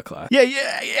withdrew from the class. Yeah.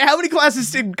 How many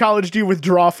classes in college do you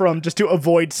withdraw from just to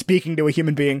avoid speaking to a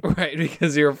human being? Right,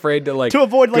 because you're afraid to like... To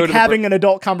avoid like having an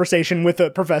adult conversation with a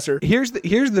professor. Here's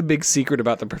the big secret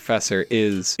about the professor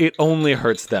is it only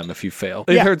hurts them if you fail.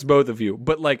 It hurts both of you,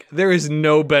 but like there is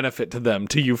no benefit to them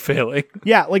to you failing.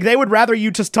 Yeah, like they would rather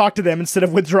you just talk to them instead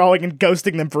of withdrawing and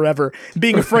ghosting them forever,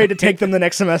 being afraid to take them the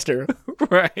next semester.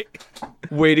 Right.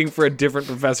 Waiting for a different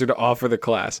professor to offer the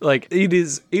class. Like it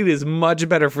is much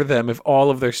better for them if all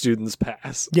of their students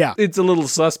pass. Yeah. It's a little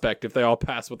suspect if they all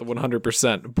pass with the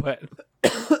 100%, but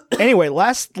anyway,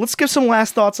 let's give some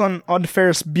last thoughts on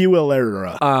Ferris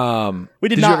Bueller. We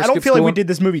did not. I don't feel like we did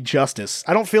this movie justice.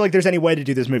 I don't feel like there's any way to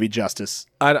do this movie justice.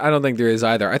 I don't think there is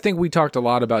either. I think we talked a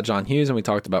lot about John Hughes and we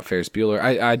talked about Ferris Bueller.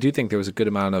 I do think there was a good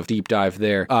amount of deep dive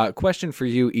there. Question for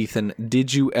you, Ethan.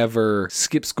 Did you ever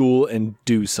skip school and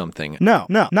do something? No,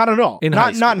 not at all.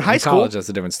 Not in high school. College, that's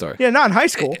a different story. Yeah, not in high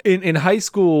school. In high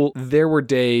school, there were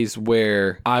days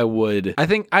where I would. I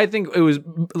think it was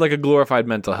like a glorified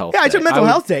mental health. Yeah, I took mental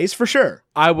health days for sure.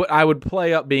 I would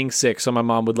play up being sick, so my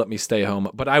mom would let me stay home,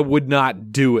 but I would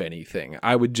not do anything.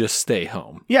 I would just stay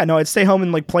home. Yeah, no, I'd stay home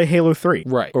and like play Halo 3.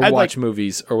 Right. Or watch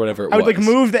movies or whatever it was. I would like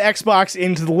move the Xbox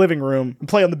into the living room and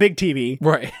play on the big TV.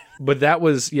 Right. But that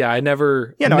was, I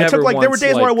never. Yeah, no, I took like, there were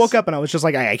days where I woke up and I was just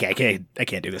like, I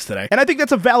can't do this today. And I think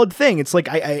that's a valid thing. It's like,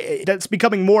 that's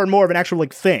becoming more and more of an actual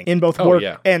like thing in both work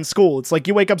and school. It's like,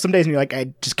 you wake up some days and you're like,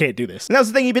 I just can't do this. And that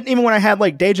was the thing, even when I had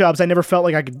like day jobs, I never felt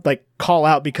like I could like call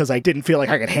out because I didn't feel like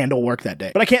I could handle work that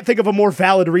day. But I can't think of a more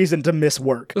valid reason to miss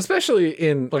work. Especially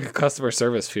in like a customer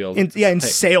service field. In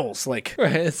sales, like.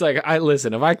 Right, it's like,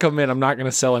 listen, if I come in, I'm not going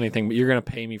to sell anything, but you're going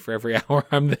to pay me for every hour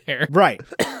I'm there. Right.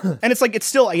 And it's like, it's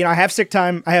still, I have sick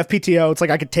time, I have PTO, it's like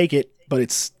I could take it, but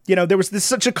it's, there was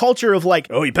such a culture of like,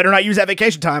 oh, you better not use that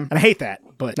vacation time, and I hate that,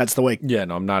 but that's the way. Yeah,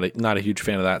 no, I'm not a huge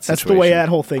fan of that situation. That's the way that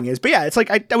whole thing is. But yeah, it's like,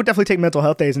 I would definitely take mental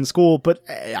health days in school, but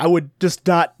I would just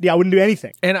not, I wouldn't do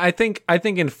anything. And I think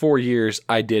in 4 years,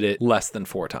 I did it less than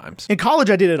 4 times. In college,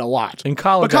 I did it a lot. In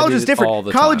college, but college I did is different. All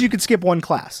the college, time. You could skip one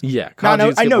class. Yeah,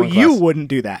 college I know you wouldn't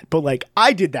do that, but like,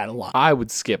 I did that a lot. I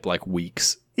would skip like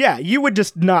weeks. Yeah, you would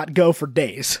just not go for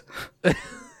days.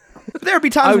 There would be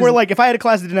times where, like, if I had a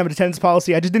class that didn't have an attendance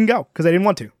policy, I just didn't go because I didn't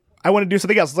want to. I want to do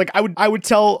something else. It's like I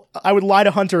would lie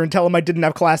to Hunter and tell him I didn't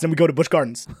have class, and we go to Busch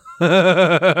Gardens.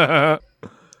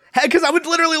 Because I would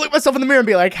literally look myself in the mirror and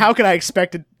be like, how can I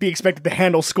be expected to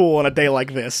handle school on a day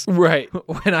like this? Right.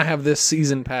 When I have this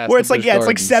season pass. Where it's like, it's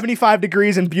like 75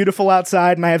 degrees and beautiful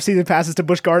outside, and I have season passes to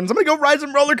Busch Gardens. I'm going to go ride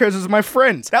some roller coasters with my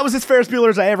friends. That was as Ferris Bueller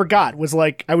as I ever got, was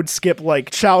like, I would skip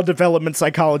like child development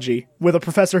psychology with a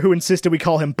professor who insisted we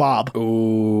call him Bob.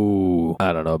 Ooh.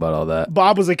 I don't know about all that.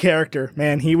 Bob was a character.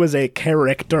 Man, he was a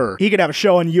character. He could have a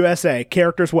show on USA.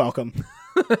 Characters welcome.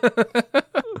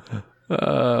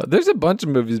 There's a bunch of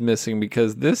movies missing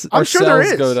because our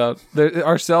cells go down.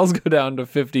 Our cells go down to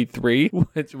 53,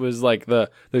 which was like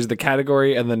there's the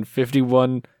category and then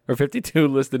 51 or 52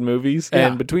 listed movies,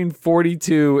 and between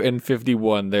 42 and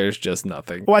 51, there's just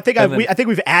nothing. Well, I think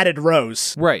we've added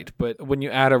rows. Right, but when you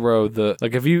add a row,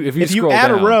 if you scroll add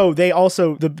down, a row, they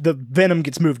also the Venom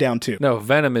gets moved down too. No,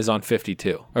 Venom is on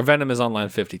 52, or Venom is on line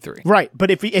 53. Right,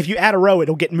 but if you add a row,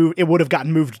 it'll get moved. It would have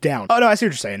gotten moved down. Oh no, I see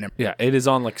what you're saying there. Yeah, it is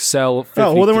on like cell 53.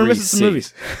 Oh well, then we're missing some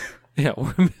movies. Yeah,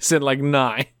 we're missing like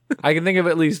 9. I can think of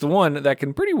at least one that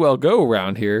can pretty well go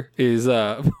around here is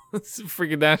It's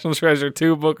freaking National Treasure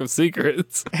 2 Book of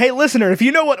Secrets. Hey, listener, if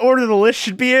you know what order the list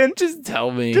should be in, just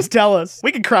tell me. Just tell us.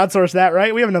 We can crowdsource that,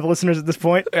 right? We have enough listeners at this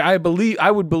point. I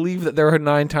would believe that there are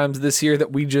 9 times this year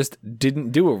that we just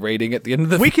didn't do a rating at the end of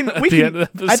the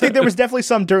I think there was definitely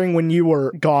some during when you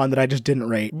were gone that I just didn't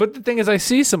rate. But the thing is, I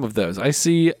see some of those. I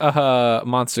see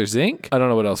Monsters Inc. I don't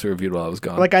know what else we reviewed while I was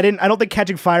gone. Like I don't think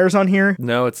Catching Fire's on here.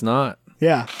 No, it's not.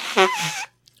 Yeah.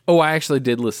 Oh, I actually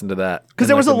did listen to that. Because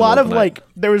there was a lot of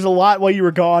there was a lot while you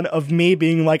were gone of me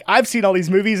being like, I've seen all these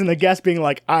movies, and the guest being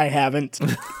like, I haven't.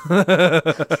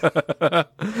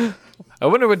 I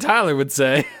wonder what Tyler would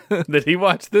say. Did he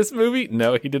watch this movie?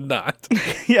 No, he did not.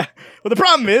 Yeah. Well, the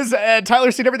problem is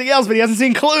Tyler's seen everything else, but he hasn't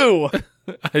seen Clue.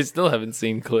 I still haven't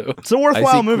seen Clue. It's a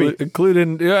worthwhile movie. Clue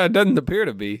didn't, it doesn't appear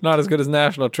to be. Not as good as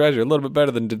National Treasure. A little bit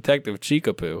better than Detective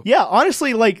Chicapoo. Yeah,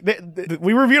 honestly, like,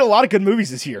 we reviewed a lot of good movies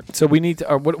this year. So we need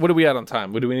to, what are we at on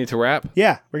time? Do we need to wrap?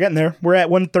 Yeah, we're getting there. We're at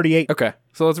 1:38. Okay.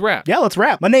 So let's wrap. Yeah, let's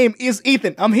wrap. My name is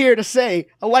Ethan. I'm here to say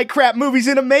I like crap movies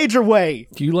in a major way.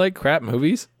 Do you like crap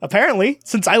movies? Apparently,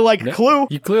 since I like Clue.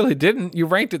 You clearly didn't. You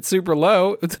ranked it super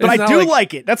low. But I do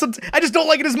like it. I just don't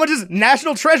like it as much as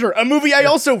National Treasure, a movie I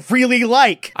also really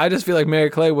like. I just feel like Mary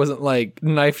Clay wasn't like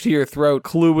knife to your throat.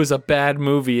 Clue was a bad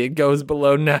movie. It goes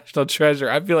below National Treasure.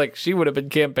 I feel like she would have been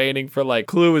campaigning for like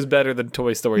Clue is better than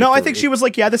Toy Story 3. I think she was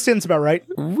like, yeah, this sounds about right.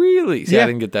 Really? See, yeah. I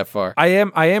didn't get that far. I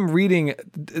am reading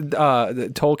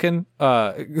Tolkien,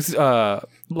 not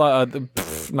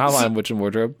Lion, Witch, and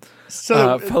Wardrobe.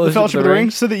 So the Fellowship of the Ring,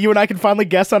 so that you and I can finally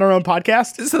guest on our own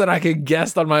podcast? So that I can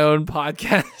guest on my own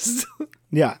podcast.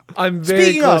 Yeah. I'm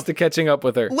very close to catching up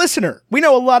with her. Listener, we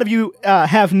know a lot of you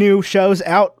have new shows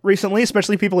out recently,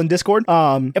 especially people in Discord.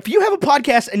 If you have a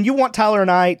podcast and you want Tyler and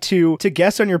I to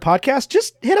guest on your podcast,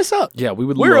 just hit us up. Yeah, we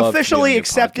would We're love officially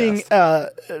accepting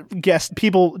guest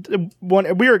people.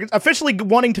 We're officially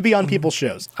wanting to be on people's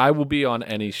shows. I will be on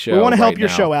any show. We want to help your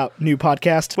show out, new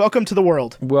podcast. Welcome to the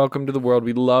world. Welcome to the world.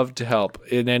 We'd love to help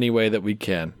in any way that we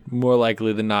can. More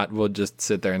likely than not, we'll just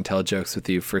sit there and tell jokes with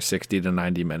you for 60 to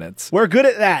 90 minutes. We're good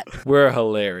at that. We're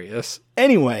hilarious.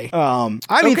 Anyway, I'm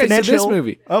Ethan Edgehill. So this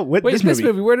movie. Oh, wait, this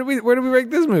movie. Where do we rank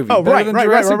this movie? Oh, better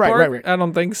right. I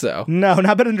don't think so. No,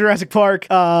 not better than Jurassic Park.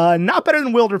 Not better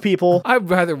than Wilder People. I'd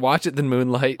rather watch it than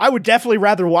Moonlight. I would definitely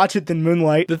rather watch it than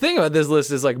Moonlight. The thing about this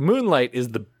list is like Moonlight is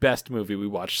the best movie we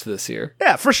watched this year.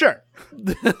 Yeah, for sure.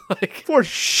 For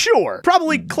sure.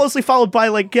 Probably closely followed by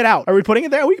like Get Out. Are we putting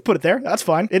it there? We can put it there. That's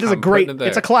fine. It is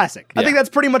it's a classic. Yeah. I think that's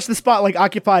pretty much the spot like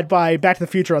occupied by Back to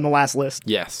the Future on the last list.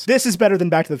 Yes. This is better than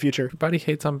Back to the Future. Everybody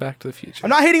hates on Back to the Future. I'm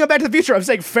not hating on Back to the Future. I'm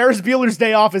saying Ferris Bueller's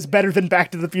Day Off is better than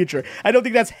Back to the Future. I don't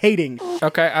think that's hating.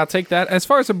 Okay, I'll take that. As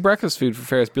far as a breakfast food for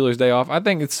Ferris Bueller's Day Off, I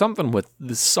think it's something with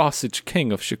the Sausage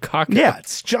King of Chicago. Yeah,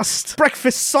 it's just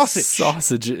breakfast sausage.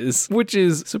 Sausages, which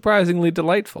is surprisingly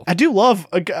delightful. I do love,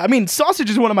 sausage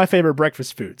is one of my favorite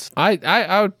breakfast foods.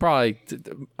 I would probably,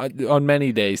 on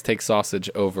many days, take sausage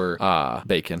over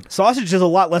bacon. Sausage is a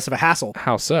lot less of a hassle.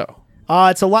 How so?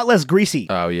 It's a lot less greasy.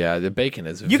 Oh, yeah. The bacon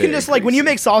is You can just, greasy. When you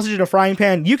make sausage in a frying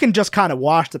pan, you can just kind of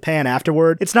wash the pan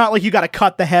afterward. It's not like you got to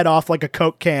cut the head off like a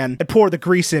Coke can and pour the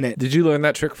grease in it. Did you learn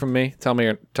that trick from me? Tell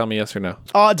me yes or no.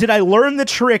 Did I learn the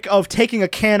trick of taking a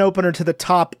can opener to the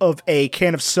top of a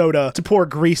can of soda to pour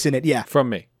grease in it? Yeah. From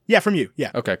me. Yeah, from you.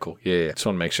 Yeah. Okay, cool. Yeah. Just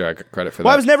want to make sure I got credit for that.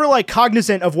 Well, I was never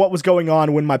cognizant of what was going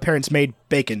on when my parents made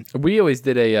bacon. We always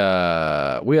did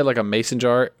we had like a mason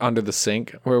jar under the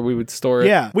sink where we would store it.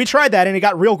 Yeah, we tried that and it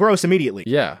got real gross immediately.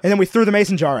 Yeah. And then we threw the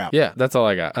mason jar out. Yeah, that's all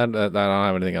I got. I don't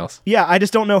have anything else. Yeah, I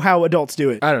just don't know how adults do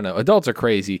it. I don't know. Adults are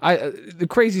crazy. The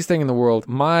craziest thing in the world,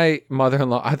 my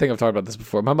mother-in-law, I think I've talked about this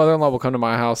before. My mother-in-law will come to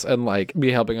my house and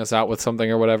be helping us out with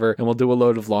something or whatever, and we'll do a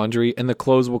load of laundry and the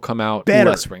clothes will come out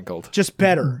less wrinkled. Just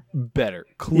better.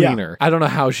 Cleaner. Yeah. I don't know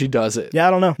how she does it. Yeah,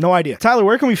 I don't know. No idea. Tyler,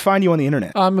 where can we find you on the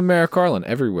internet? I'm Amara Carlin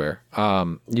everywhere.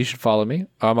 You should follow me.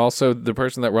 I'm also the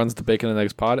person that runs the Bacon and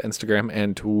Eggs Pod, Instagram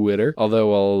and Twitter.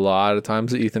 Although a lot of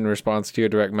times Ethan responds to your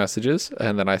direct messages,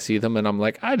 and then I see them and I'm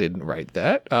like, I didn't write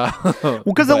that. Well,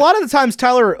 because a lot of the times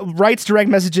Tyler writes direct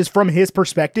messages from his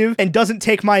perspective and doesn't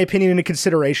take my opinion into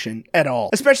consideration at all.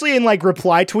 Especially in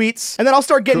reply tweets. And then I'll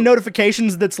start getting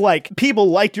notifications that's like, people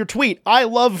liked your tweet. I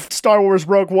love Star Wars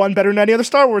Rogue One better than any other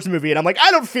Star Wars movie. And I'm like,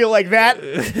 I don't feel like that.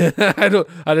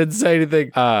 I didn't say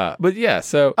anything. But yeah,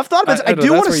 so I've thought about it. I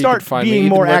do want to start being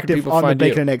more active on the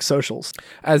Bacon and Egg socials.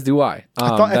 As do I.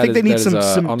 I think they need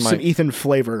some Ethan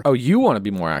flavor. Oh, you want to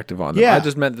be more active on them? Yeah. I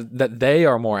just meant that they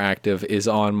are more active is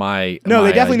on my. No,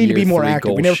 they definitely need to be more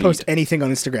active. We never post anything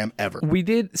on Instagram ever. We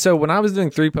did. So when I was doing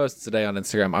 3 posts a day on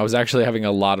Instagram, I was actually having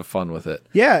a lot of fun with it.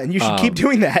 Yeah, and you should keep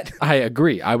doing that. I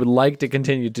agree. I would like to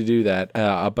continue to do that.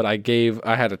 But I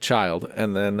had a child,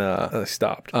 and then I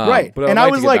stopped. Right. But and I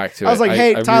was like,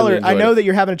 hey, Tyler, I know that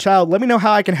you're having a child. Let me know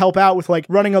how I can help out with like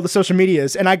running all the social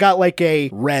medias. And I got like a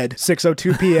red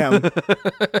 6:02 p.m.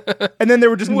 And then there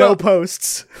were just no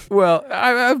posts. Well,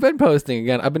 I've been posting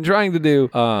again. I've been trying to do,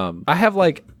 I have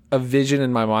like a vision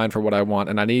in my mind for what I want,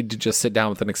 and I need to just sit down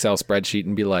with an Excel spreadsheet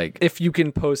and be like, if you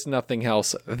can post nothing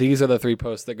else, these are the 3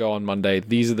 posts that go on Monday,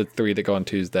 these are the 3 that go on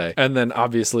Tuesday, and then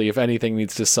obviously if anything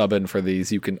needs to sub in for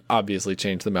these, you can obviously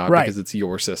change them out because it's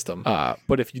your system.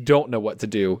 But if you don't know what to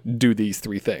do these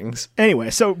 3 things. Anyway,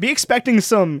 so be expecting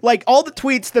some, like, all the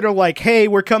tweets that are like, hey,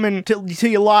 we're coming to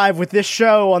you live with this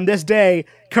show on this day,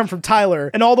 come from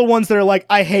Tyler, and all the ones that are like,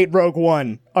 I hate Rogue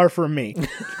One, are from me.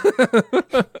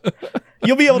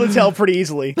 You'll be able to tell pretty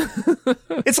easily.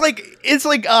 It's like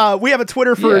we have a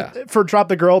Twitter for Drop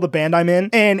the Girl, the band I'm in,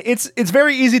 and it's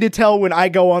very easy to tell when I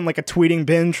go on like a tweeting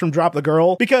binge from Drop the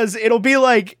Girl, because it'll be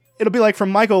like from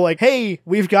Michael, like, hey,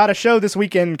 we've got a show this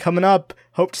weekend coming up.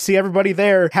 Hope to see everybody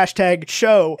there.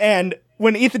 #show. And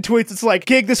when Ethan tweets, it's like,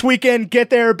 gig this weekend, get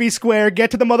there, be square,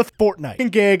 get to the Fortnite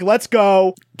gig, let's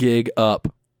go. Gig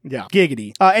up. Yeah,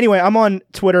 giggity. Anyway, I'm on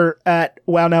Twitter at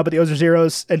WowNow, but the O's are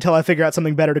zeros until I figure out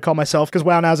something better to call myself, because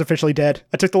WowNow is officially dead.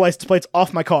 I took the license plates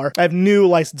off my car. I have new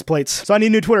license plates, so I need a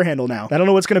new Twitter handle now. I don't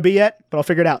know what it's going to be yet, but I'll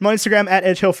figure it out. I'm on Instagram at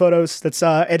EdgeHillPhotos. That's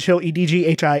Edgehill,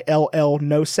 EDGHILL,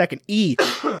 no second E.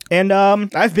 And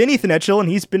I've been Ethan Edgehill, and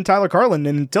he's been Tyler Carlin.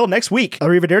 And until next week,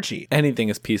 arrivederci. Anything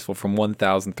is peaceful from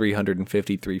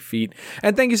 1,353 feet.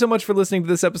 And thank you so much for listening to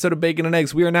this episode of Bacon and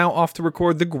Eggs. We are now off to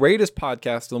record the greatest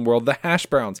podcast in the world, The Hash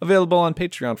Browns, available on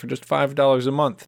Patreon for just $5 a month.